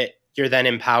 so that you're then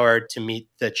empowered to meet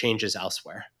the changes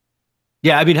elsewhere.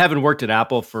 Yeah, I mean, having worked at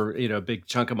Apple for a big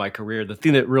chunk of my career, the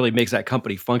thing that really makes that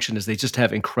company function is they just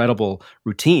have incredible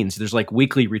routines. There's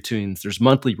weekly routines, there's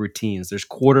monthly routines, there's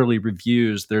quarterly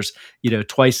reviews, there's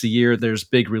twice a year, there's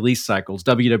big release cycles,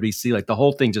 WWDC. The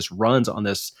whole thing just runs on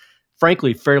this,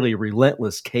 frankly, fairly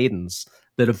relentless cadence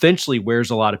that eventually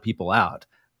wears a lot of people out.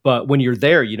 But when you're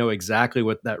there, you know exactly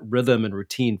what that rhythm and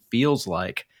routine feels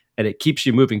like, and it keeps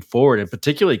you moving forward, and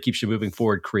particularly keeps you moving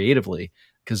forward creatively.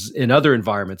 Because in other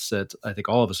environments that I think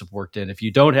all of us have worked in, if you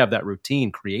don't have that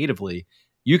routine creatively,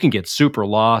 you can get super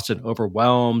lost and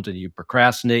overwhelmed, and you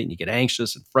procrastinate and you get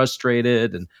anxious and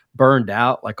frustrated and burned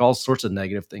out. All sorts of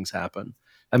negative things happen.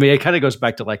 I mean, it kind of goes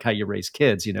back to how you raise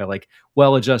kids,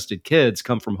 well-adjusted kids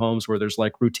come from homes where there's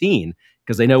routine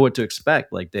because they know what to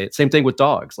expect. Same thing with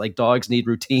dogs. Dogs need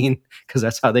routine because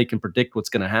that's how they can predict what's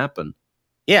going to happen.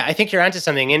 Yeah, I think you're onto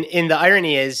something. And the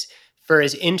irony is, for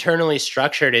as internally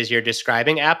structured as you're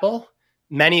describing Apple,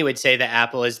 many would say that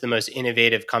Apple is the most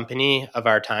innovative company of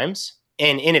our times.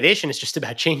 And innovation is just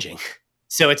about changing.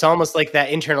 So it's almost like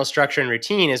that internal structure and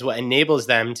routine is what enables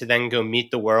them to then go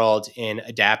meet the world and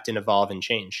adapt and evolve and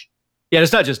change. Yeah,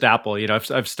 it's not just Apple.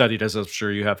 I've studied, as I'm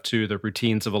sure you have too, the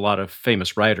routines of a lot of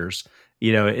famous writers.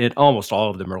 Almost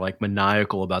all of them are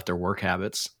maniacal about their work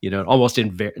habits.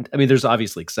 There's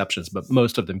obviously exceptions, but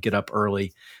most of them get up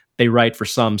early. They write for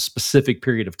some specific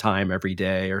period of time every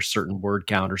day or certain word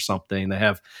count or something. They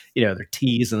have, their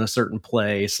teas in a certain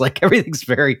place. Everything's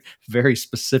very, very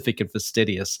specific and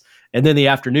fastidious. And then the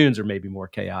afternoons are maybe more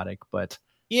chaotic, but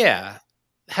yeah,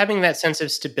 having that sense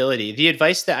of stability. The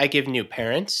advice that I give new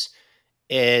parents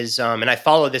is, and I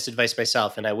follow this advice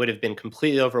myself, and I would have been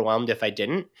completely overwhelmed if I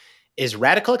didn't, is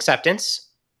radical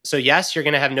acceptance. So yes, you're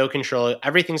going to have no control.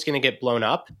 Everything's going to get blown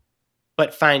up.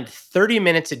 But find 30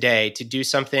 minutes a day to do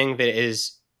something that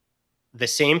is the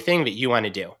same thing that you want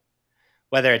to do.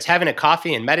 Whether it's having a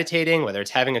coffee and meditating, whether it's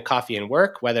having a coffee and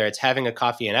work, whether it's having a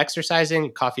coffee and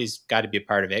exercising, coffee's got to be a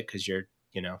part of it because you're,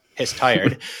 pissed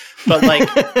tired.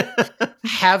 But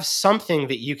have something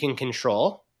that you can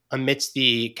control amidst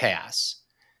the chaos.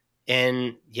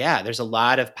 And yeah, there's a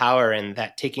lot of power in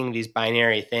that, taking these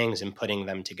binary things and putting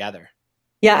them together.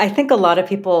 Yeah, I think a lot of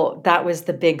people, that was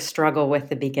the big struggle with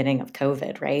the beginning of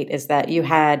COVID, right? Is that you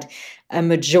had a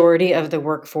majority of the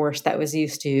workforce that was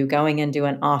used to going into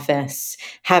an office,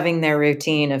 having their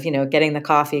routine of, getting the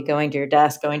coffee, going to your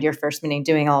desk, going to your first meeting,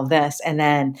 doing all of this. And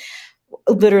then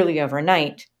literally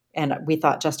overnight, and we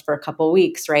thought just for a couple of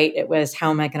weeks, right? It was,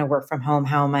 how am I going to work from home?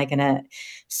 How am I going to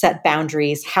set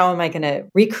boundaries? How am I going to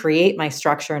recreate my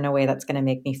structure in a way that's going to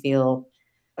make me feel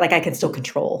like I can still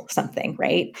control something,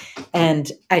 right?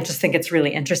 And I just think it's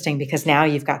really interesting because now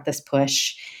you've got this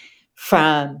push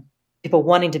from people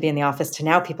wanting to be in the office to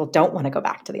now people don't want to go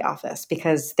back to the office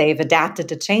because they've adapted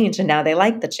to change and now they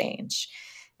like the change.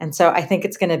 And so I think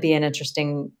it's going to be an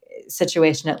interesting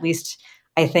situation, at least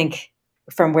I think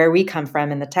from where we come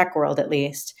from in the tech world, at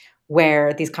least,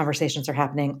 where these conversations are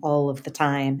happening all of the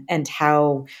time and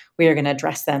how we are going to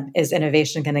address them. Is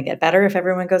innovation going to get better if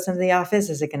everyone goes into the office?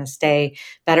 Is it going to stay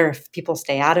better if people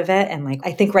stay out of it? And like,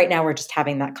 I think right now we're just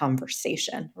having that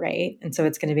conversation, right? And so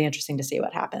it's going to be interesting to see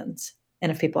what happens and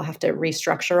if people have to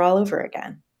restructure all over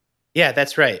again. Yeah,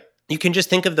 that's right. You can just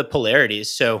think of the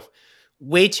polarities. So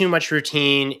way too much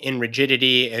routine and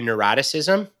rigidity and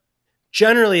neuroticism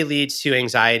generally leads to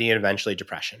anxiety and eventually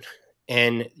depression.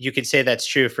 And you could say that's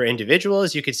true for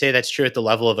individuals. You could say that's true at the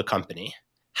level of a company.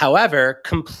 However,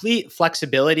 complete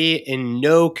flexibility and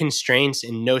no constraints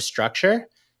and no structure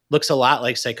looks a lot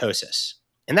like psychosis.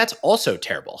 And that's also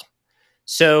terrible.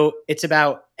 So it's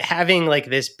about having like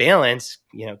this balance,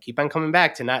 keep on coming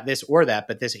back to not this or that,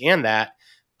 but this and that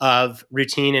of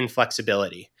routine and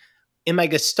flexibility. And my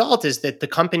gestalt is that the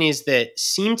companies that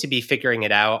seem to be figuring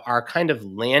it out are kind of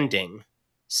landing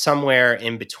somewhere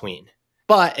in between.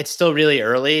 But it's still really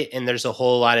early and there's a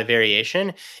whole lot of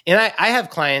variation. And I have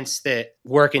clients that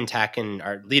work in tech and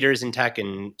are leaders in tech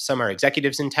and some are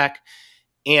executives in tech.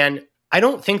 And I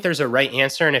don't think there's a right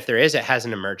answer. And if there is, it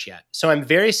hasn't emerged yet. So I'm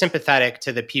very sympathetic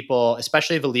to the people,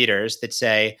 especially the leaders that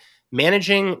say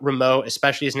managing remote,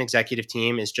 especially as an executive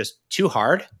team, is just too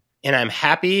hard. And I'm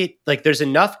happy, like there's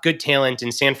enough good talent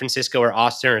in San Francisco or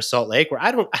Austin or Salt Lake where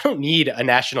I don't need a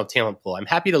national talent pool. I'm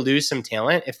happy to lose some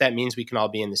talent if that means we can all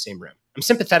be in the same room. I'm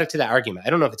sympathetic to that argument. I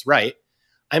don't know if it's right.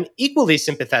 I'm equally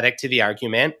sympathetic to the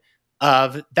argument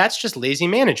of that's just lazy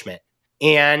management.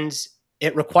 And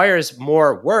it requires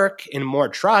more work and more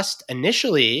trust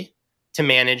initially to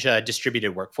manage a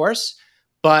distributed workforce,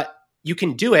 but you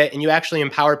can do it and you actually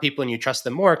empower people and you trust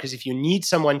them more because if you need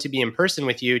someone to be in person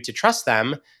with you to trust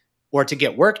them, or to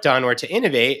get work done or to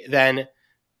innovate, then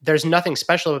there's nothing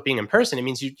special about being in person. It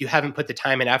means you haven't put the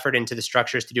time and effort into the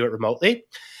structures to do it remotely.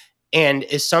 And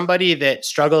as somebody that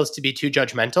struggles to be too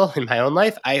judgmental in my own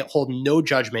life, I hold no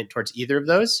judgment towards either of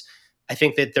those. I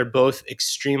think that they're both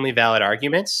extremely valid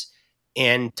arguments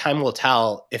and time will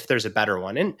tell if there's a better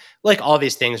one. And like all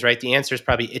these things, right? The answer is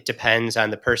probably it depends on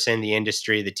the person, the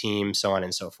industry, the team, so on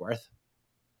and so forth.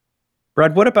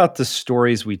 Brad, what about the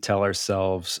stories we tell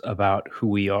ourselves about who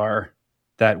we are,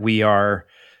 that we are,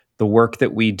 the work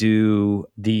that we do,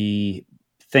 the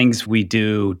things we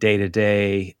do day to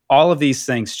day? All of these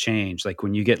things change. Like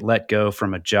when you get let go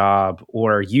from a job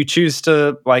or you choose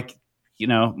to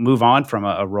move on from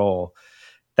a role,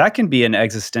 that can be an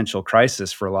existential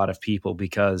crisis for a lot of people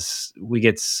because we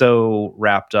get so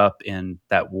wrapped up in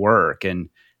that work and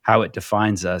how it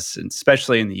defines us, and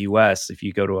especially in the US, if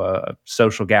you go to a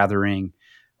social gathering,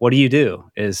 what do you do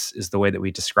is the way that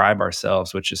we describe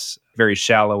ourselves, which is a very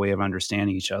shallow way of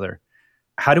understanding each other.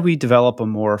 How do we develop a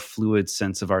more fluid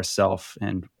sense of ourself,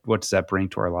 and what does that bring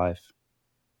to our life?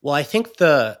 Well, I think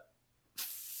the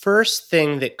first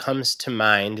thing that comes to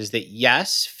mind is that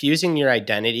yes, fusing your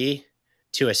identity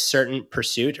to a certain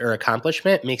pursuit or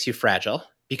accomplishment makes you fragile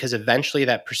because eventually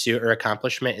that pursuit or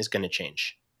accomplishment is going to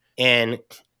change. And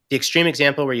the extreme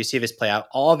example where you see this play out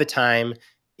all the time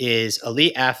is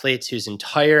elite athletes whose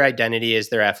entire identity is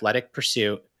their athletic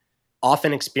pursuit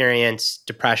often experience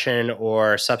depression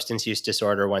or substance use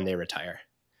disorder when they retire.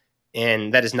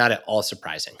 And that is not at all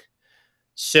surprising.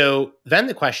 So then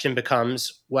the question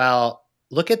becomes, well,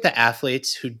 look at the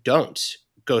athletes who don't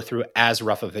go through as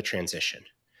rough of a transition.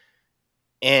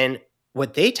 And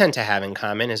what they tend to have in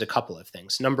common is a couple of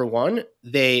things. Number one,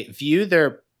 they view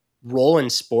their role in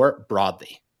sport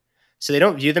broadly. So they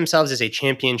don't view themselves as a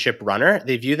championship runner.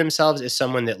 They view themselves as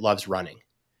someone that loves running.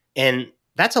 And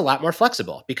that's a lot more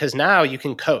flexible because now you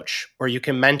can coach or you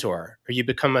can mentor or you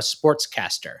become a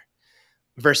sportscaster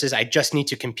versus I just need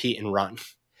to compete and run.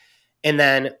 And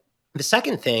then the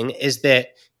second thing is that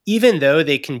even though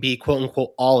they can be quote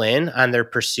unquote all in on their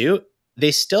pursuit,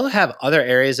 they still have other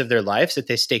areas of their lives that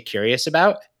they stay curious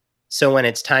about. So when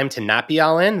it's time to not be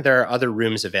all in, there are other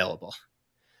rooms available.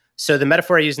 So the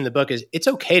metaphor I use in the book is it's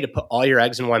okay to put all your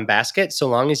eggs in one basket so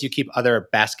long as you keep other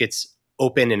baskets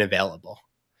open and available.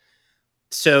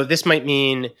 So this might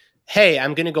mean, hey,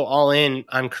 I'm going to go all in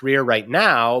on career right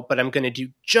now, but I'm going to do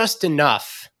just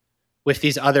enough with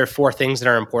these other 4 things that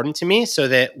are important to me so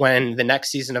that when the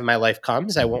next season of my life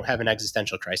comes, I won't have an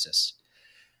existential crisis.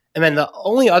 And then the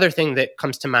only other thing that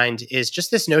comes to mind is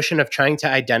just this notion of trying to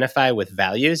identify with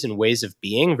values and ways of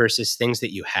being versus things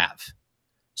that you have.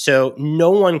 So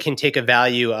no one can take a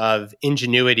value of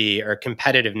ingenuity or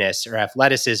competitiveness or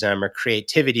athleticism or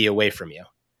creativity away from you.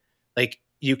 Like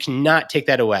you cannot take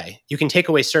that away. You can take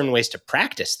away certain ways to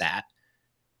practice that.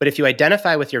 But if you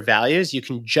identify with your values, you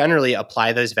can generally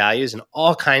apply those values in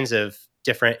all kinds of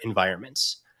different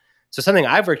environments. So something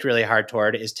I've worked really hard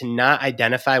toward is to not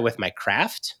identify with my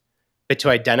craft, but to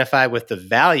identify with the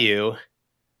value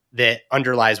that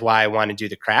underlies why I want to do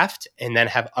the craft, and then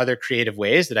have other creative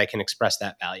ways that I can express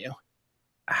that value.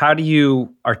 How do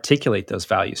you articulate those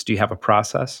values? Do you have a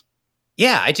process?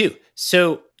 Yeah, I do.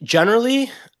 So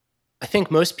generally, I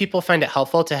think most people find it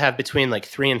helpful to have between like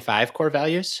 3 and 5 core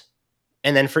values.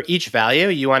 And then for each value,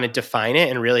 you want to define it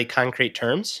in really concrete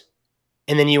terms.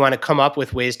 And then you want to come up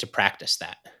with ways to practice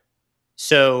that.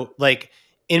 So like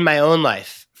in my own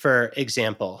life, for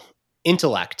example,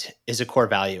 intellect is a core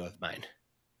value of mine.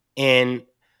 And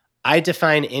I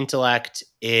define intellect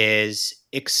as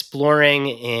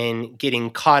exploring and getting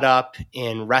caught up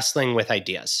in wrestling with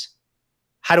ideas.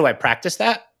 How do I practice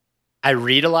that? I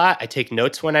read a lot. I take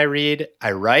notes when I read.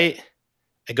 I write.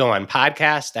 I go on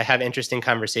podcasts. I have interesting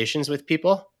conversations with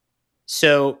people.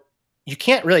 So you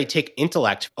can't really take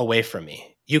intellect away from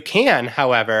me. You can,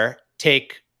 however,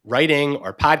 take writing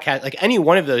or podcast. Like any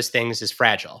one of those things is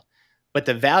fragile. But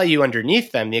the value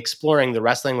underneath them, the exploring, the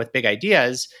wrestling with big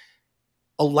ideas,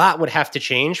 a lot would have to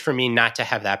change for me not to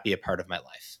have that be a part of my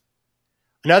life.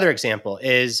 Another example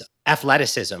is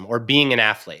athleticism or being an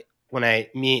athlete. When I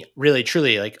meet really,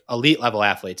 truly like elite level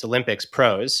athletes, Olympics,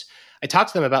 pros, I talk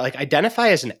to them about like identify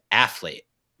as an athlete,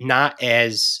 not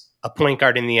as a point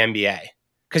guard in the NBA.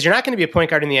 Because you're not going to be a point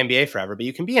guard in the NBA forever, but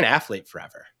you can be an athlete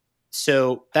forever.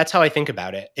 So that's how I think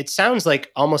about it. It sounds like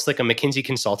almost like a McKinsey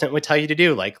consultant would tell you to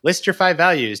do, like list your 5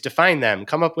 values, define them,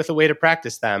 come up with a way to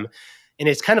practice them. And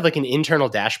it's kind of like an internal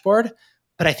dashboard,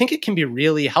 but I think it can be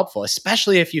really helpful,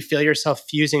 especially if you feel yourself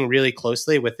fusing really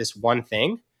closely with this one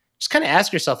thing. Just kind of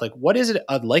ask yourself, like, what is it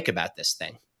I'd like about this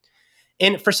thing?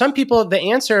 And for some people, the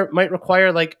answer might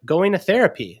require like going to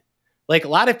therapy. Like a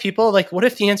lot of people, like, what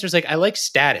if the answer is like, I like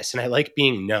status and I like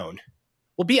being known?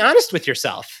 Well, be honest with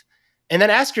yourself and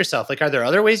then ask yourself, like, are there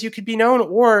other ways you could be known?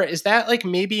 Or is that like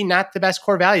maybe not the best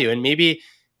core value? And maybe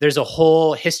there's a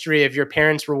whole history of your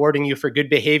parents rewarding you for good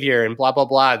behavior and blah, blah,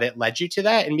 blah that led you to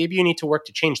that. And maybe you need to work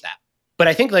to change that. But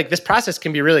I think like this process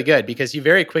can be really good because you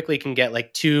very quickly can get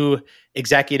like 2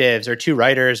 executives or 2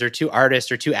 writers or 2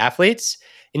 artists or 2 athletes.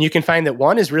 And you can find that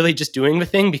one is really just doing the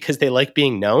thing because they like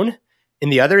being known.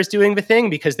 And the other is doing the thing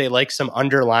because they like some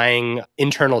underlying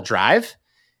internal drive.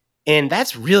 And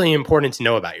that's really important to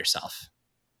know about yourself.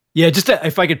 Yeah, just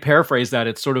if I could paraphrase that,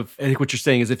 it's sort of, I think what you're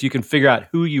saying is if you can figure out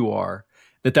who you are,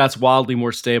 that's wildly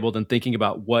more stable than thinking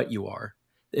about what you are.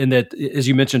 And that, as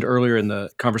you mentioned earlier in the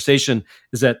conversation,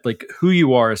 is that like who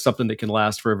you are is something that can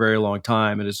last for a very long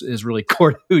time and is really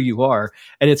core to who you are.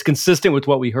 And it's consistent with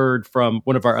what we heard from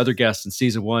one of our other guests in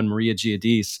season 1, Maria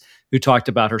Giudice, who talked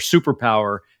about her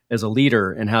superpower as a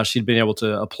leader and how she'd been able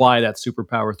to apply that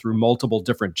superpower through multiple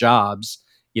different jobs,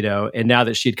 and now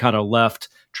that she'd kind of left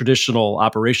traditional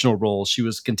operational roles, she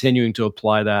was continuing to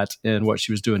apply that in what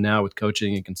she was doing now with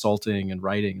coaching and consulting and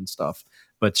writing and stuff.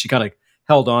 But she kind of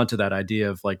held on to that idea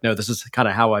of like, no, this is kind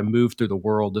of how I move through the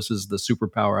world. This is the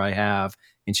superpower I have.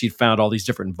 And she'd found all these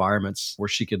different environments where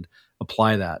she could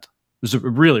apply that. It was a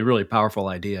really, really powerful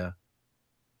idea.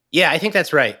 Yeah, I think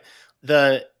that's right.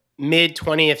 The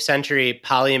mid-20th century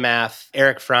polymath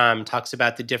Eric Fromm talks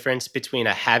about the difference between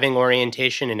a having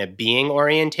orientation and a being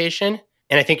orientation.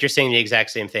 And I think you're saying the exact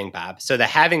same thing, Bob. So the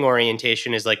having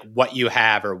orientation is like what you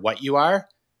have or what you are.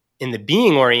 And the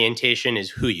being orientation is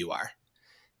who you are.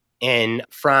 And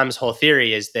Fromm's whole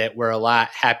theory is that we're a lot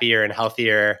happier and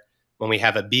healthier when we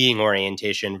have a being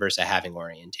orientation versus a having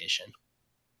orientation.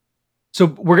 So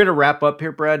we're going to wrap up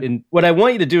here, Brad. And what I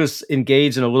want you to do is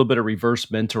engage in a little bit of reverse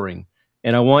mentoring.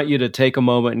 And I want you to take a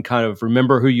moment and kind of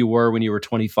remember who you were when you were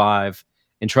 25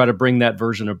 and try to bring that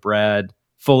version of Brad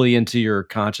fully into your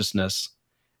consciousness.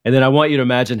 And then I want you to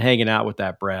imagine hanging out with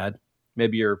that Brad.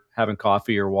 Maybe you're having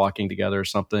coffee or walking together or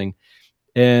something.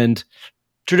 And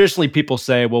traditionally people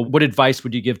say, well, what advice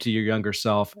would you give to your younger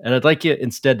self? And I'd like you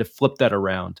instead to flip that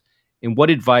around. And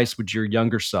what advice would your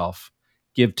younger self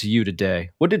give to you today?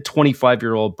 What did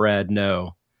 25-year-old Brad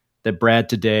know that Brad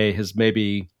today has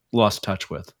maybe lost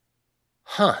touch with?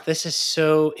 This is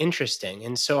so interesting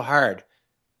and so hard.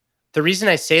 The reason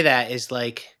I say that is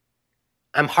like,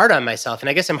 I'm hard on myself, and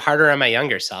I guess I'm harder on my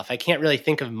younger self. I can't really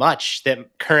think of much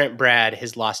that current Brad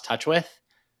has lost touch with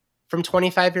from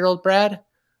 25-year-old Brad.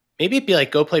 Maybe it'd be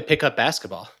like, go play pickup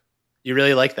basketball. You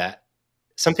really like that.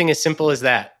 Something as simple as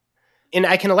that. And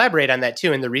I can elaborate on that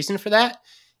too. And the reason for that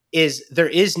is there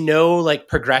is no like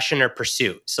progression or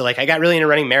pursuit. So like I got really into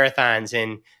running marathons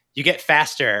and you get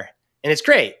faster and it's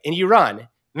great and you run.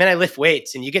 And then I lift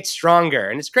weights and you get stronger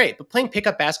and it's great. But playing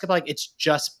pickup basketball, like, it's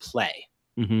just play.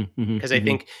 Because I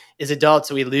think as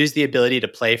adults, we lose the ability to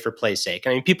play for play's sake. I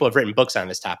mean, people have written books on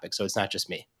this topic, so it's not just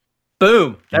me.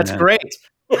 Boom. That's Amen. great.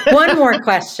 One more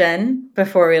question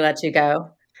before we let you go.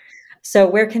 So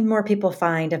where can more people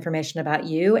find information about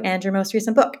you and your most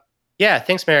recent book? Yeah,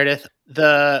 thanks, Meredith.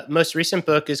 The most recent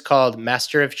book is called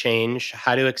Master of Change: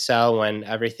 How to Excel When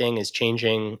Everything is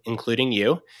Changing, Including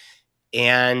You.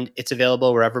 And it's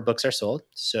available wherever books are sold.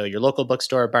 So your local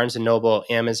bookstore, Barnes & Noble,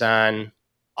 Amazon,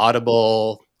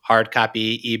 Audible, hard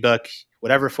copy, ebook,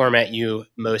 whatever format you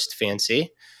most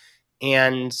fancy.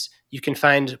 And you can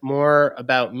find more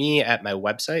about me at my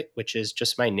website, which is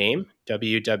just my name,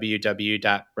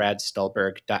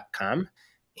 www.bradstulberg.com.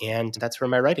 And that's where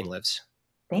my writing lives.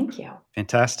 Thank you.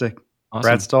 Fantastic. Awesome.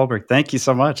 Brad Stulberg, thank you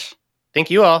so much. Thank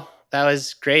you all. That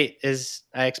was great, as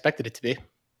I expected it to be.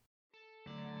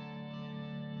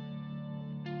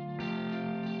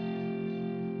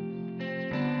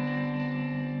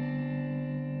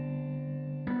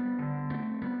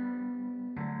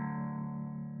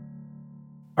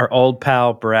 Our old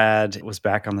pal Brad was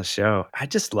back on the show. I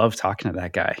just love talking to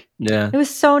that guy. Yeah. It was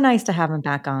so nice to have him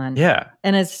back on. Yeah.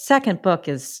 And his second book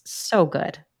is so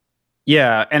good.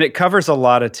 Yeah. And it covers a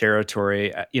lot of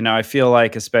territory. I feel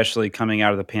like, especially coming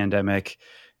out of the pandemic,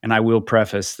 and I will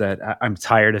preface that I'm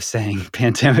tired of saying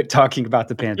pandemic, talking about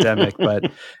the pandemic,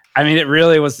 but I mean, it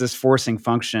really was this forcing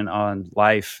function on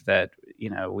life that,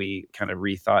 we kind of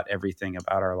rethought everything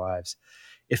about our lives.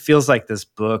 It feels like this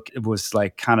book, it was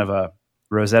like kind of a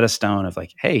Rosetta Stone of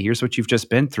like, hey, here's what you've just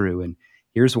been through, and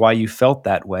here's why you felt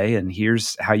that way, and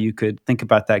here's how you could think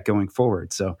about that going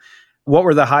forward. So what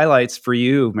were the highlights for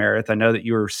you, Meredith? I know that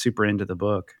you were super into the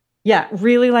book. Yeah,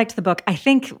 really liked the book. I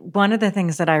think one of the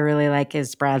things that I really like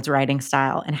is Brad's writing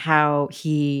style and how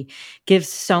he gives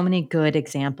so many good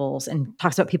examples and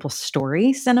talks about people's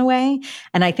stories in a way.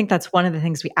 And I think that's one of the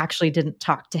things we actually didn't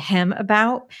talk to him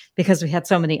about because we had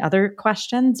so many other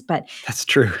questions. But That's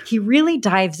true. he really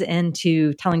dives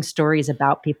into telling stories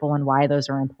about people and why those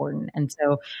are important. And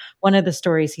so one of the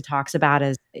stories he talks about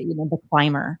is, the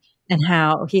climber and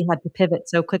how he had to pivot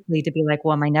so quickly to be like,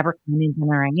 well, am I never climbing than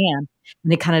I am?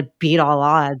 And they kind of beat all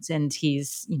odds. And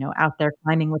he's, out there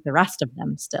climbing with the rest of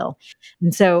them still.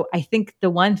 And so I think the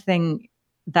one thing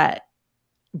that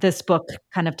this book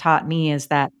kind of taught me is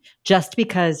that just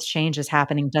because change is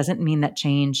happening doesn't mean that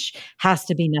change has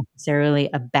to be necessarily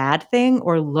a bad thing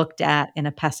or looked at in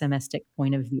a pessimistic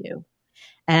point of view.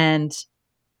 And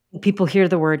people hear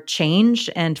the word change,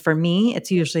 and for me, it's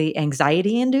usually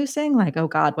anxiety inducing, like, oh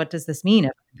God, what does this mean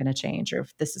if I'm going to change or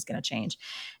if this is going to change?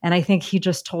 And I think he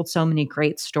just told so many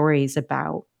great stories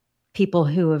about people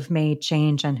who have made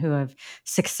change and who have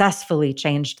successfully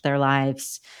changed their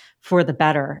lives for the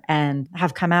better and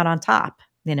have come out on top,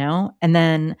 And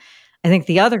then I think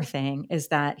the other thing is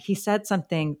that he said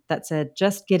something that said,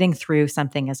 just getting through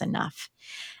something is enough.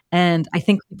 And I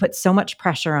think we put so much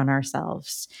pressure on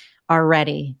ourselves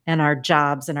already and our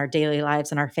jobs and our daily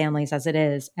lives and our families as it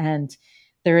is. And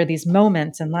there are these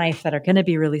moments in life that are going to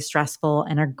be really stressful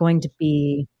and are going to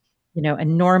be,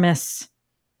 enormous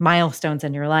milestones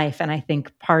in your life. And I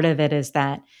think part of it is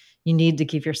that you need to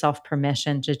give yourself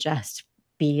permission to just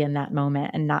be in that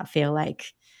moment and not feel like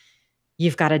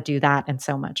you've got to do that and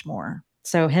so much more.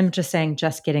 So him just saying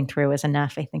just getting through is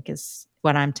enough, I think, is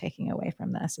what I'm taking away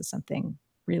from this, is something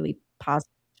really positive.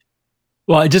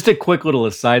 Well, just a quick little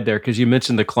aside there, because you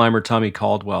mentioned the climber Tommy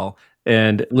Caldwell.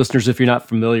 And listeners, if you're not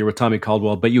familiar with Tommy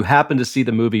Caldwell, but you happen to see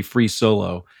the movie Free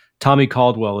Solo, Tommy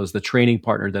Caldwell is the training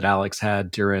partner that Alex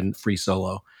had during Free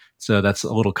Solo. So that's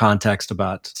a little context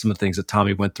about some of the things that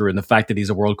Tommy went through. And the fact that he's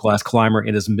a world-class climber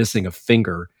and is missing a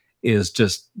finger is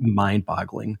just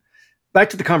mind-boggling. Back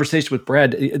to the conversation with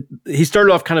Brad, he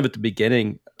started off kind of at the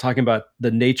beginning, talking about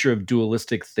the nature of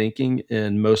dualistic thinking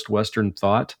in most Western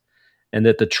thought, and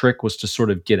that the trick was to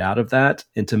sort of get out of that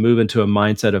and to move into a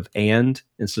mindset of and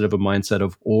instead of a mindset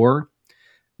of or,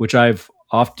 which I've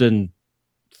often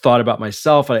thought about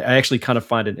myself. I actually kind of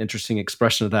find an interesting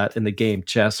expression of that in the game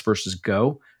chess versus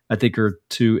Go. I think are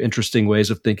two interesting ways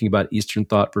of thinking about Eastern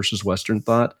thought versus Western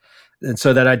thought. And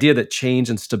so that idea that change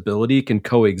and stability can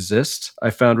coexist, I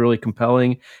found really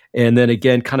compelling. And then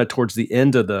again, kind of towards the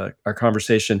end of our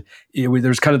conversation,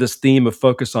 there's kind of this theme of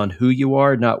focus on who you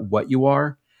are, not what you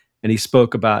are. And he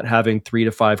spoke about having 3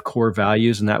 to 5 core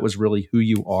values, and that was really who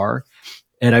you are.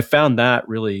 And I found that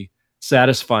really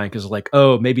satisfying because like,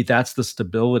 oh, maybe that's the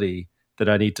stability that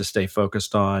I need to stay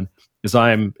focused on as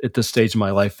I'm at this stage of my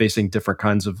life facing different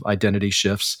kinds of identity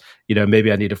shifts.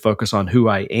 Maybe I need to focus on who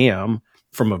I am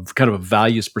from a kind of a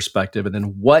values perspective, and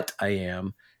then what I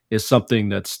am is something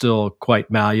that's still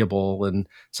quite malleable and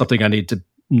something I need to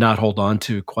not hold on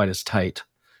to quite as tight.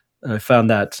 And I found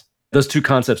that those two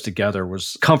concepts together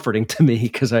was comforting to me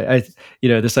because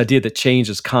this idea that change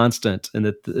is constant and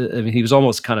that, I mean, he was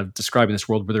almost kind of describing this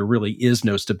world where there really is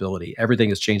no stability.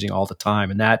 Everything is changing all the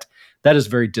time. And that is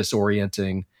very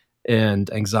disorienting and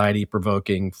anxiety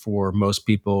provoking for most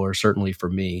people, or certainly for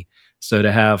me. So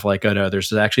to have like, oh no,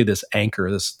 there's actually this anchor,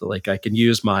 this like I can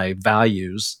use my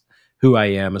values, who I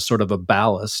am, as sort of a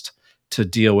ballast to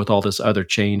deal with all this other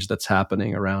change that's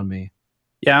happening around me.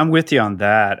 Yeah, I'm with you on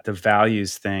that. The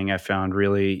values thing I found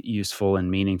really useful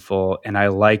and meaningful. And I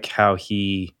like how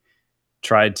he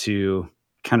tried to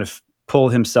kind of pull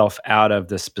himself out of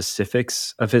the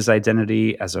specifics of his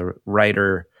identity as a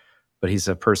writer, but he's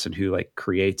a person who like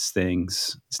creates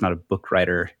things. He's not a book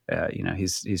writer.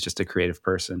 He's just a creative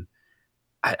person.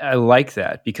 I like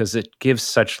that because it gives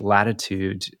such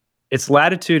latitude. It's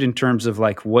latitude in terms of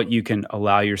like what you can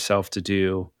allow yourself to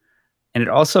do. And it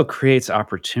also creates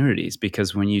opportunities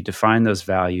because when you define those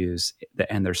values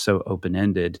and they're so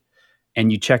open-ended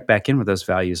and you check back in with those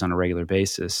values on a regular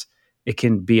basis, it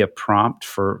can be a prompt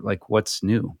for like what's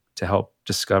new to help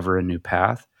discover a new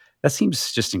path. That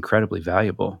seems just incredibly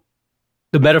valuable.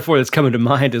 The metaphor that's coming to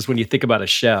mind is when you think about a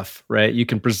chef, right? You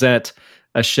can present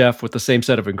a chef with the same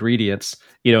set of ingredients,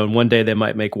 and one day they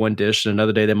might make one dish and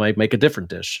another day they might make a different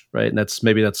dish, right? And that's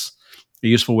a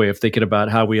useful way of thinking about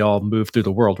how we all move through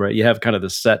the world, right? You have kind of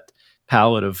this set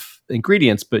palette of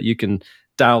ingredients, but you can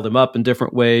dial them up in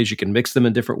different ways. You can mix them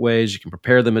in different ways. You can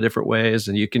prepare them in different ways,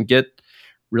 and you can get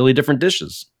really different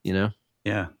dishes,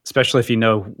 Yeah, especially if you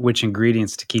know which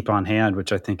ingredients to keep on hand,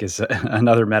 which I think is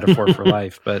another metaphor for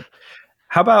life. But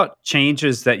how about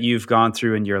changes that you've gone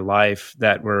through in your life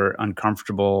that were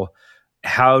uncomfortable?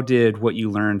 How did what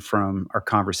you learned from our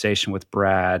conversation with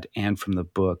Brad and from the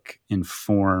book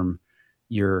inform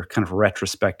your kind of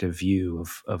retrospective view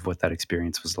of what that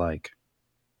experience was like?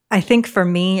 I think for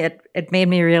me, it made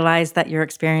me realize that your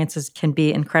experiences can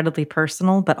be incredibly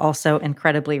personal, but also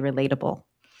incredibly relatable,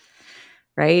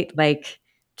 right? Like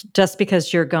just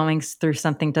because you're going through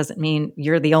something doesn't mean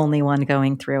you're the only one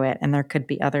going through it. And there could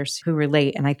be others who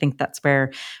relate. And I think that's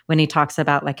where, when he talks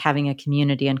about like having a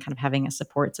community and kind of having a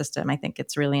support system, I think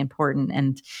it's really important.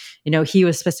 And, he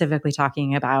was specifically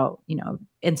talking about,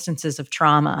 instances of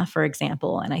trauma, for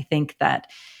example. And I think that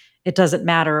it doesn't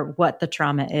matter what the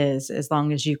trauma is, as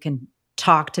long as you can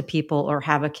talk to people or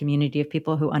have a community of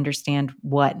people who understand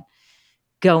what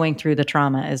going through the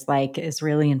trauma is like, is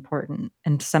really important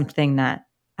and something that,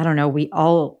 I don't know, we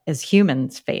all as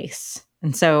humans face.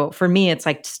 And so for me, it's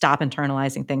like stop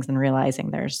internalizing things and realizing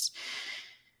there's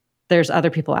other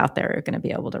people out there who are going to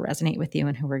be able to resonate with you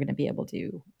and who are going to be able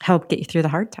to help get you through the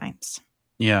hard times.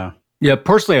 Yeah. Yeah.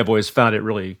 Personally, I've always found it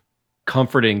really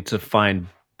comforting to find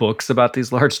books about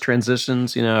these large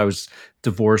transitions. I was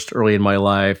divorced early in my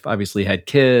life, obviously had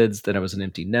kids, then I was an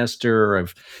empty nester.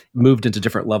 I've moved into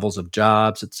different levels of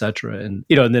jobs, et cetera. And,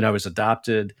 and then I was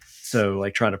adopted. So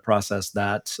like trying to process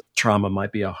that trauma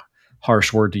might be a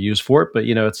harsh word to use for it, but,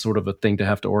 it's sort of a thing to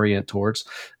have to orient towards.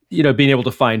 Being able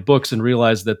to find books and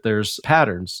realize that there's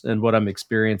patterns, and what I'm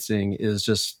experiencing is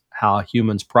just how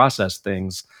humans process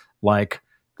things like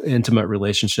intimate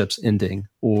relationships ending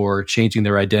or changing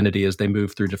their identity as they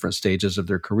move through different stages of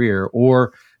their career,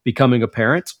 or becoming a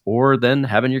parent, or then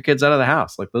having your kids out of the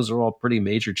house. Like those are all pretty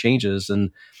major changes.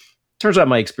 And turns out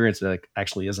my experience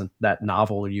actually isn't that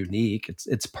novel or unique.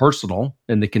 It's personal,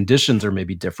 and the conditions are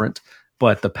maybe different,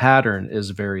 but the pattern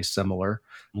is very similar.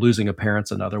 Losing a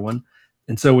parent's another one.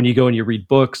 And so when you go and you read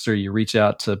books or you reach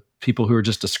out to people who are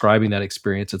just describing that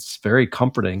experience, it's very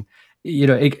comforting.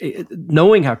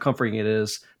 Knowing how comforting it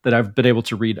is that I've been able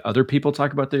to read other people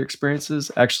talk about their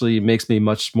experiences actually makes me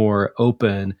much more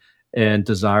open and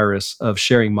desirous of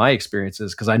sharing my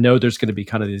experiences, because I know there's going to be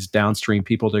kind of these downstream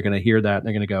people that are going to hear that and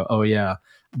they're going to go, oh yeah,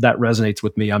 that resonates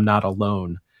with me. I'm not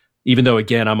alone. Even though,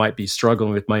 again, I might be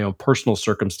struggling with my own personal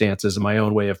circumstances and my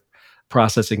own way of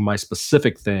processing my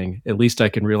specific thing, at least I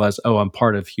can realize, oh, I'm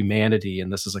part of humanity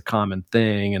and this is a common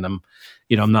thing. And I'm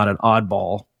not an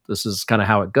oddball. This is kind of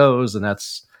how it goes. And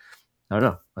that's, I don't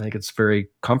know. I think it's very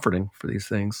comforting for these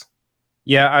things.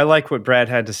 Yeah, I like what Brad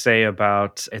had to say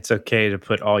about it's okay to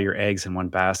put all your eggs in one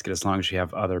basket as long as you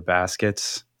have other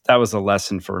baskets. That was a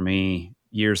lesson for me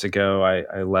years ago.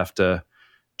 I left a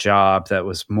job that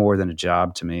was more than a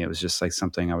job to me. It was just like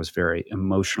something I was very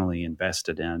emotionally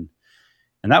invested in.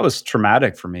 And that was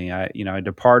traumatic for me. I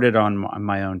departed on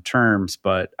my own terms,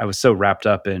 but I was so wrapped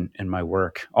up in my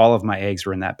work. All of my eggs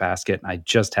were in that basket, and I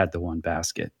just had the one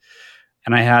basket.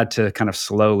 And I had to kind of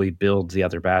slowly build the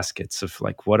other baskets of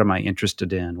like, what am I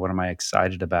interested in? What am I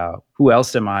excited about? Who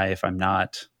else am I if I'm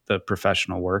not the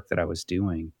professional work that I was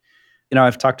doing?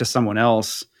 I've talked to someone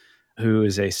else who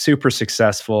is a super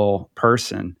successful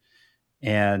person.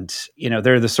 And,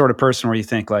 they're the sort of person where you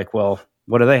think like, well,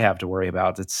 what do they have to worry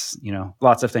about? It's,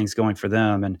 lots of things going for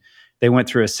them. And they went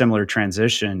through a similar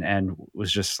transition and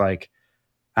was just like,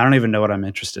 I don't even know what I'm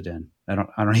interested in. I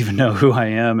don't even know who I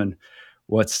am and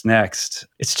what's next.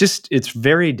 It's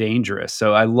very dangerous.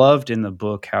 So I loved in the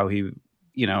book how he,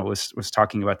 was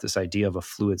talking about this idea of a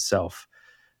fluid self,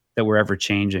 that we're ever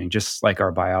changing, just like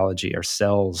our biology. Our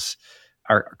cells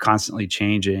are constantly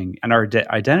changing, and our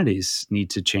identities need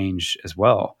to change as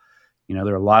well.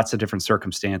 There are lots of different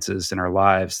circumstances in our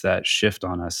lives that shift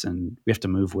on us, and we have to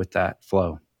move with that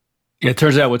flow. Yeah, it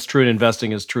turns out what's true in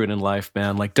investing is true in life,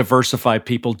 man. Like diversify,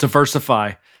 people,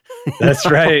 diversify. That's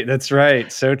right. That's right.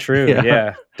 So true.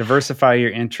 Yeah. Diversify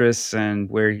your interests and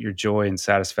where your joy and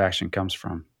satisfaction comes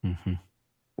from. Mm-hmm.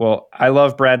 Well, I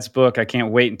love Brad's book. I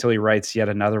can't wait until he writes yet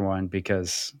another one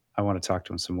because I want to talk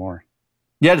to him some more.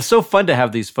 Yeah, it's so fun to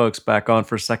have these folks back on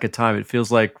for a second time. It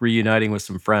feels like reuniting with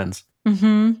some friends.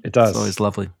 Mm-hmm. It does. It's always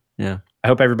lovely. Yeah. I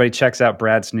hope everybody checks out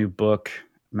Brad's new book,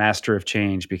 Master of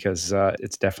Change, because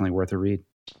it's definitely worth a read.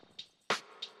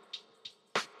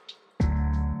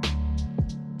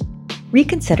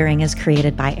 Reconsidering is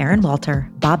created by Aaron Walter,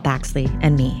 Bob Baxley,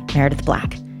 and me, Meredith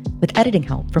Black, with editing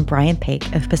help from Brian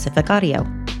Paik of Pacific Audio.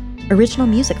 Original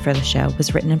music for the show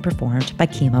was written and performed by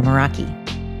Kimo Meraki.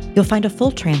 You'll find a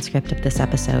full transcript of this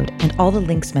episode and all the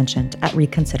links mentioned at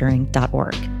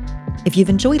reconsidering.org. If you've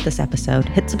enjoyed this episode,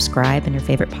 hit subscribe in your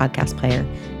favorite podcast player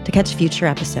to catch future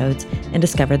episodes and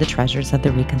discover the treasures of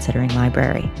the Reconsidering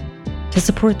library. To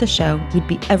support the show, we'd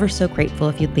be ever so grateful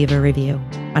if you'd leave a review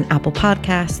on Apple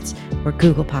Podcasts or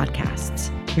Google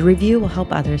Podcasts. Your review will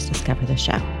help others discover the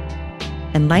show.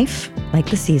 And life, like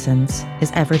the seasons,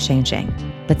 is ever-changing,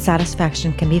 but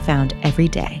satisfaction can be found every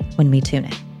day when we tune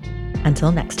in.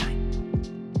 Until next time.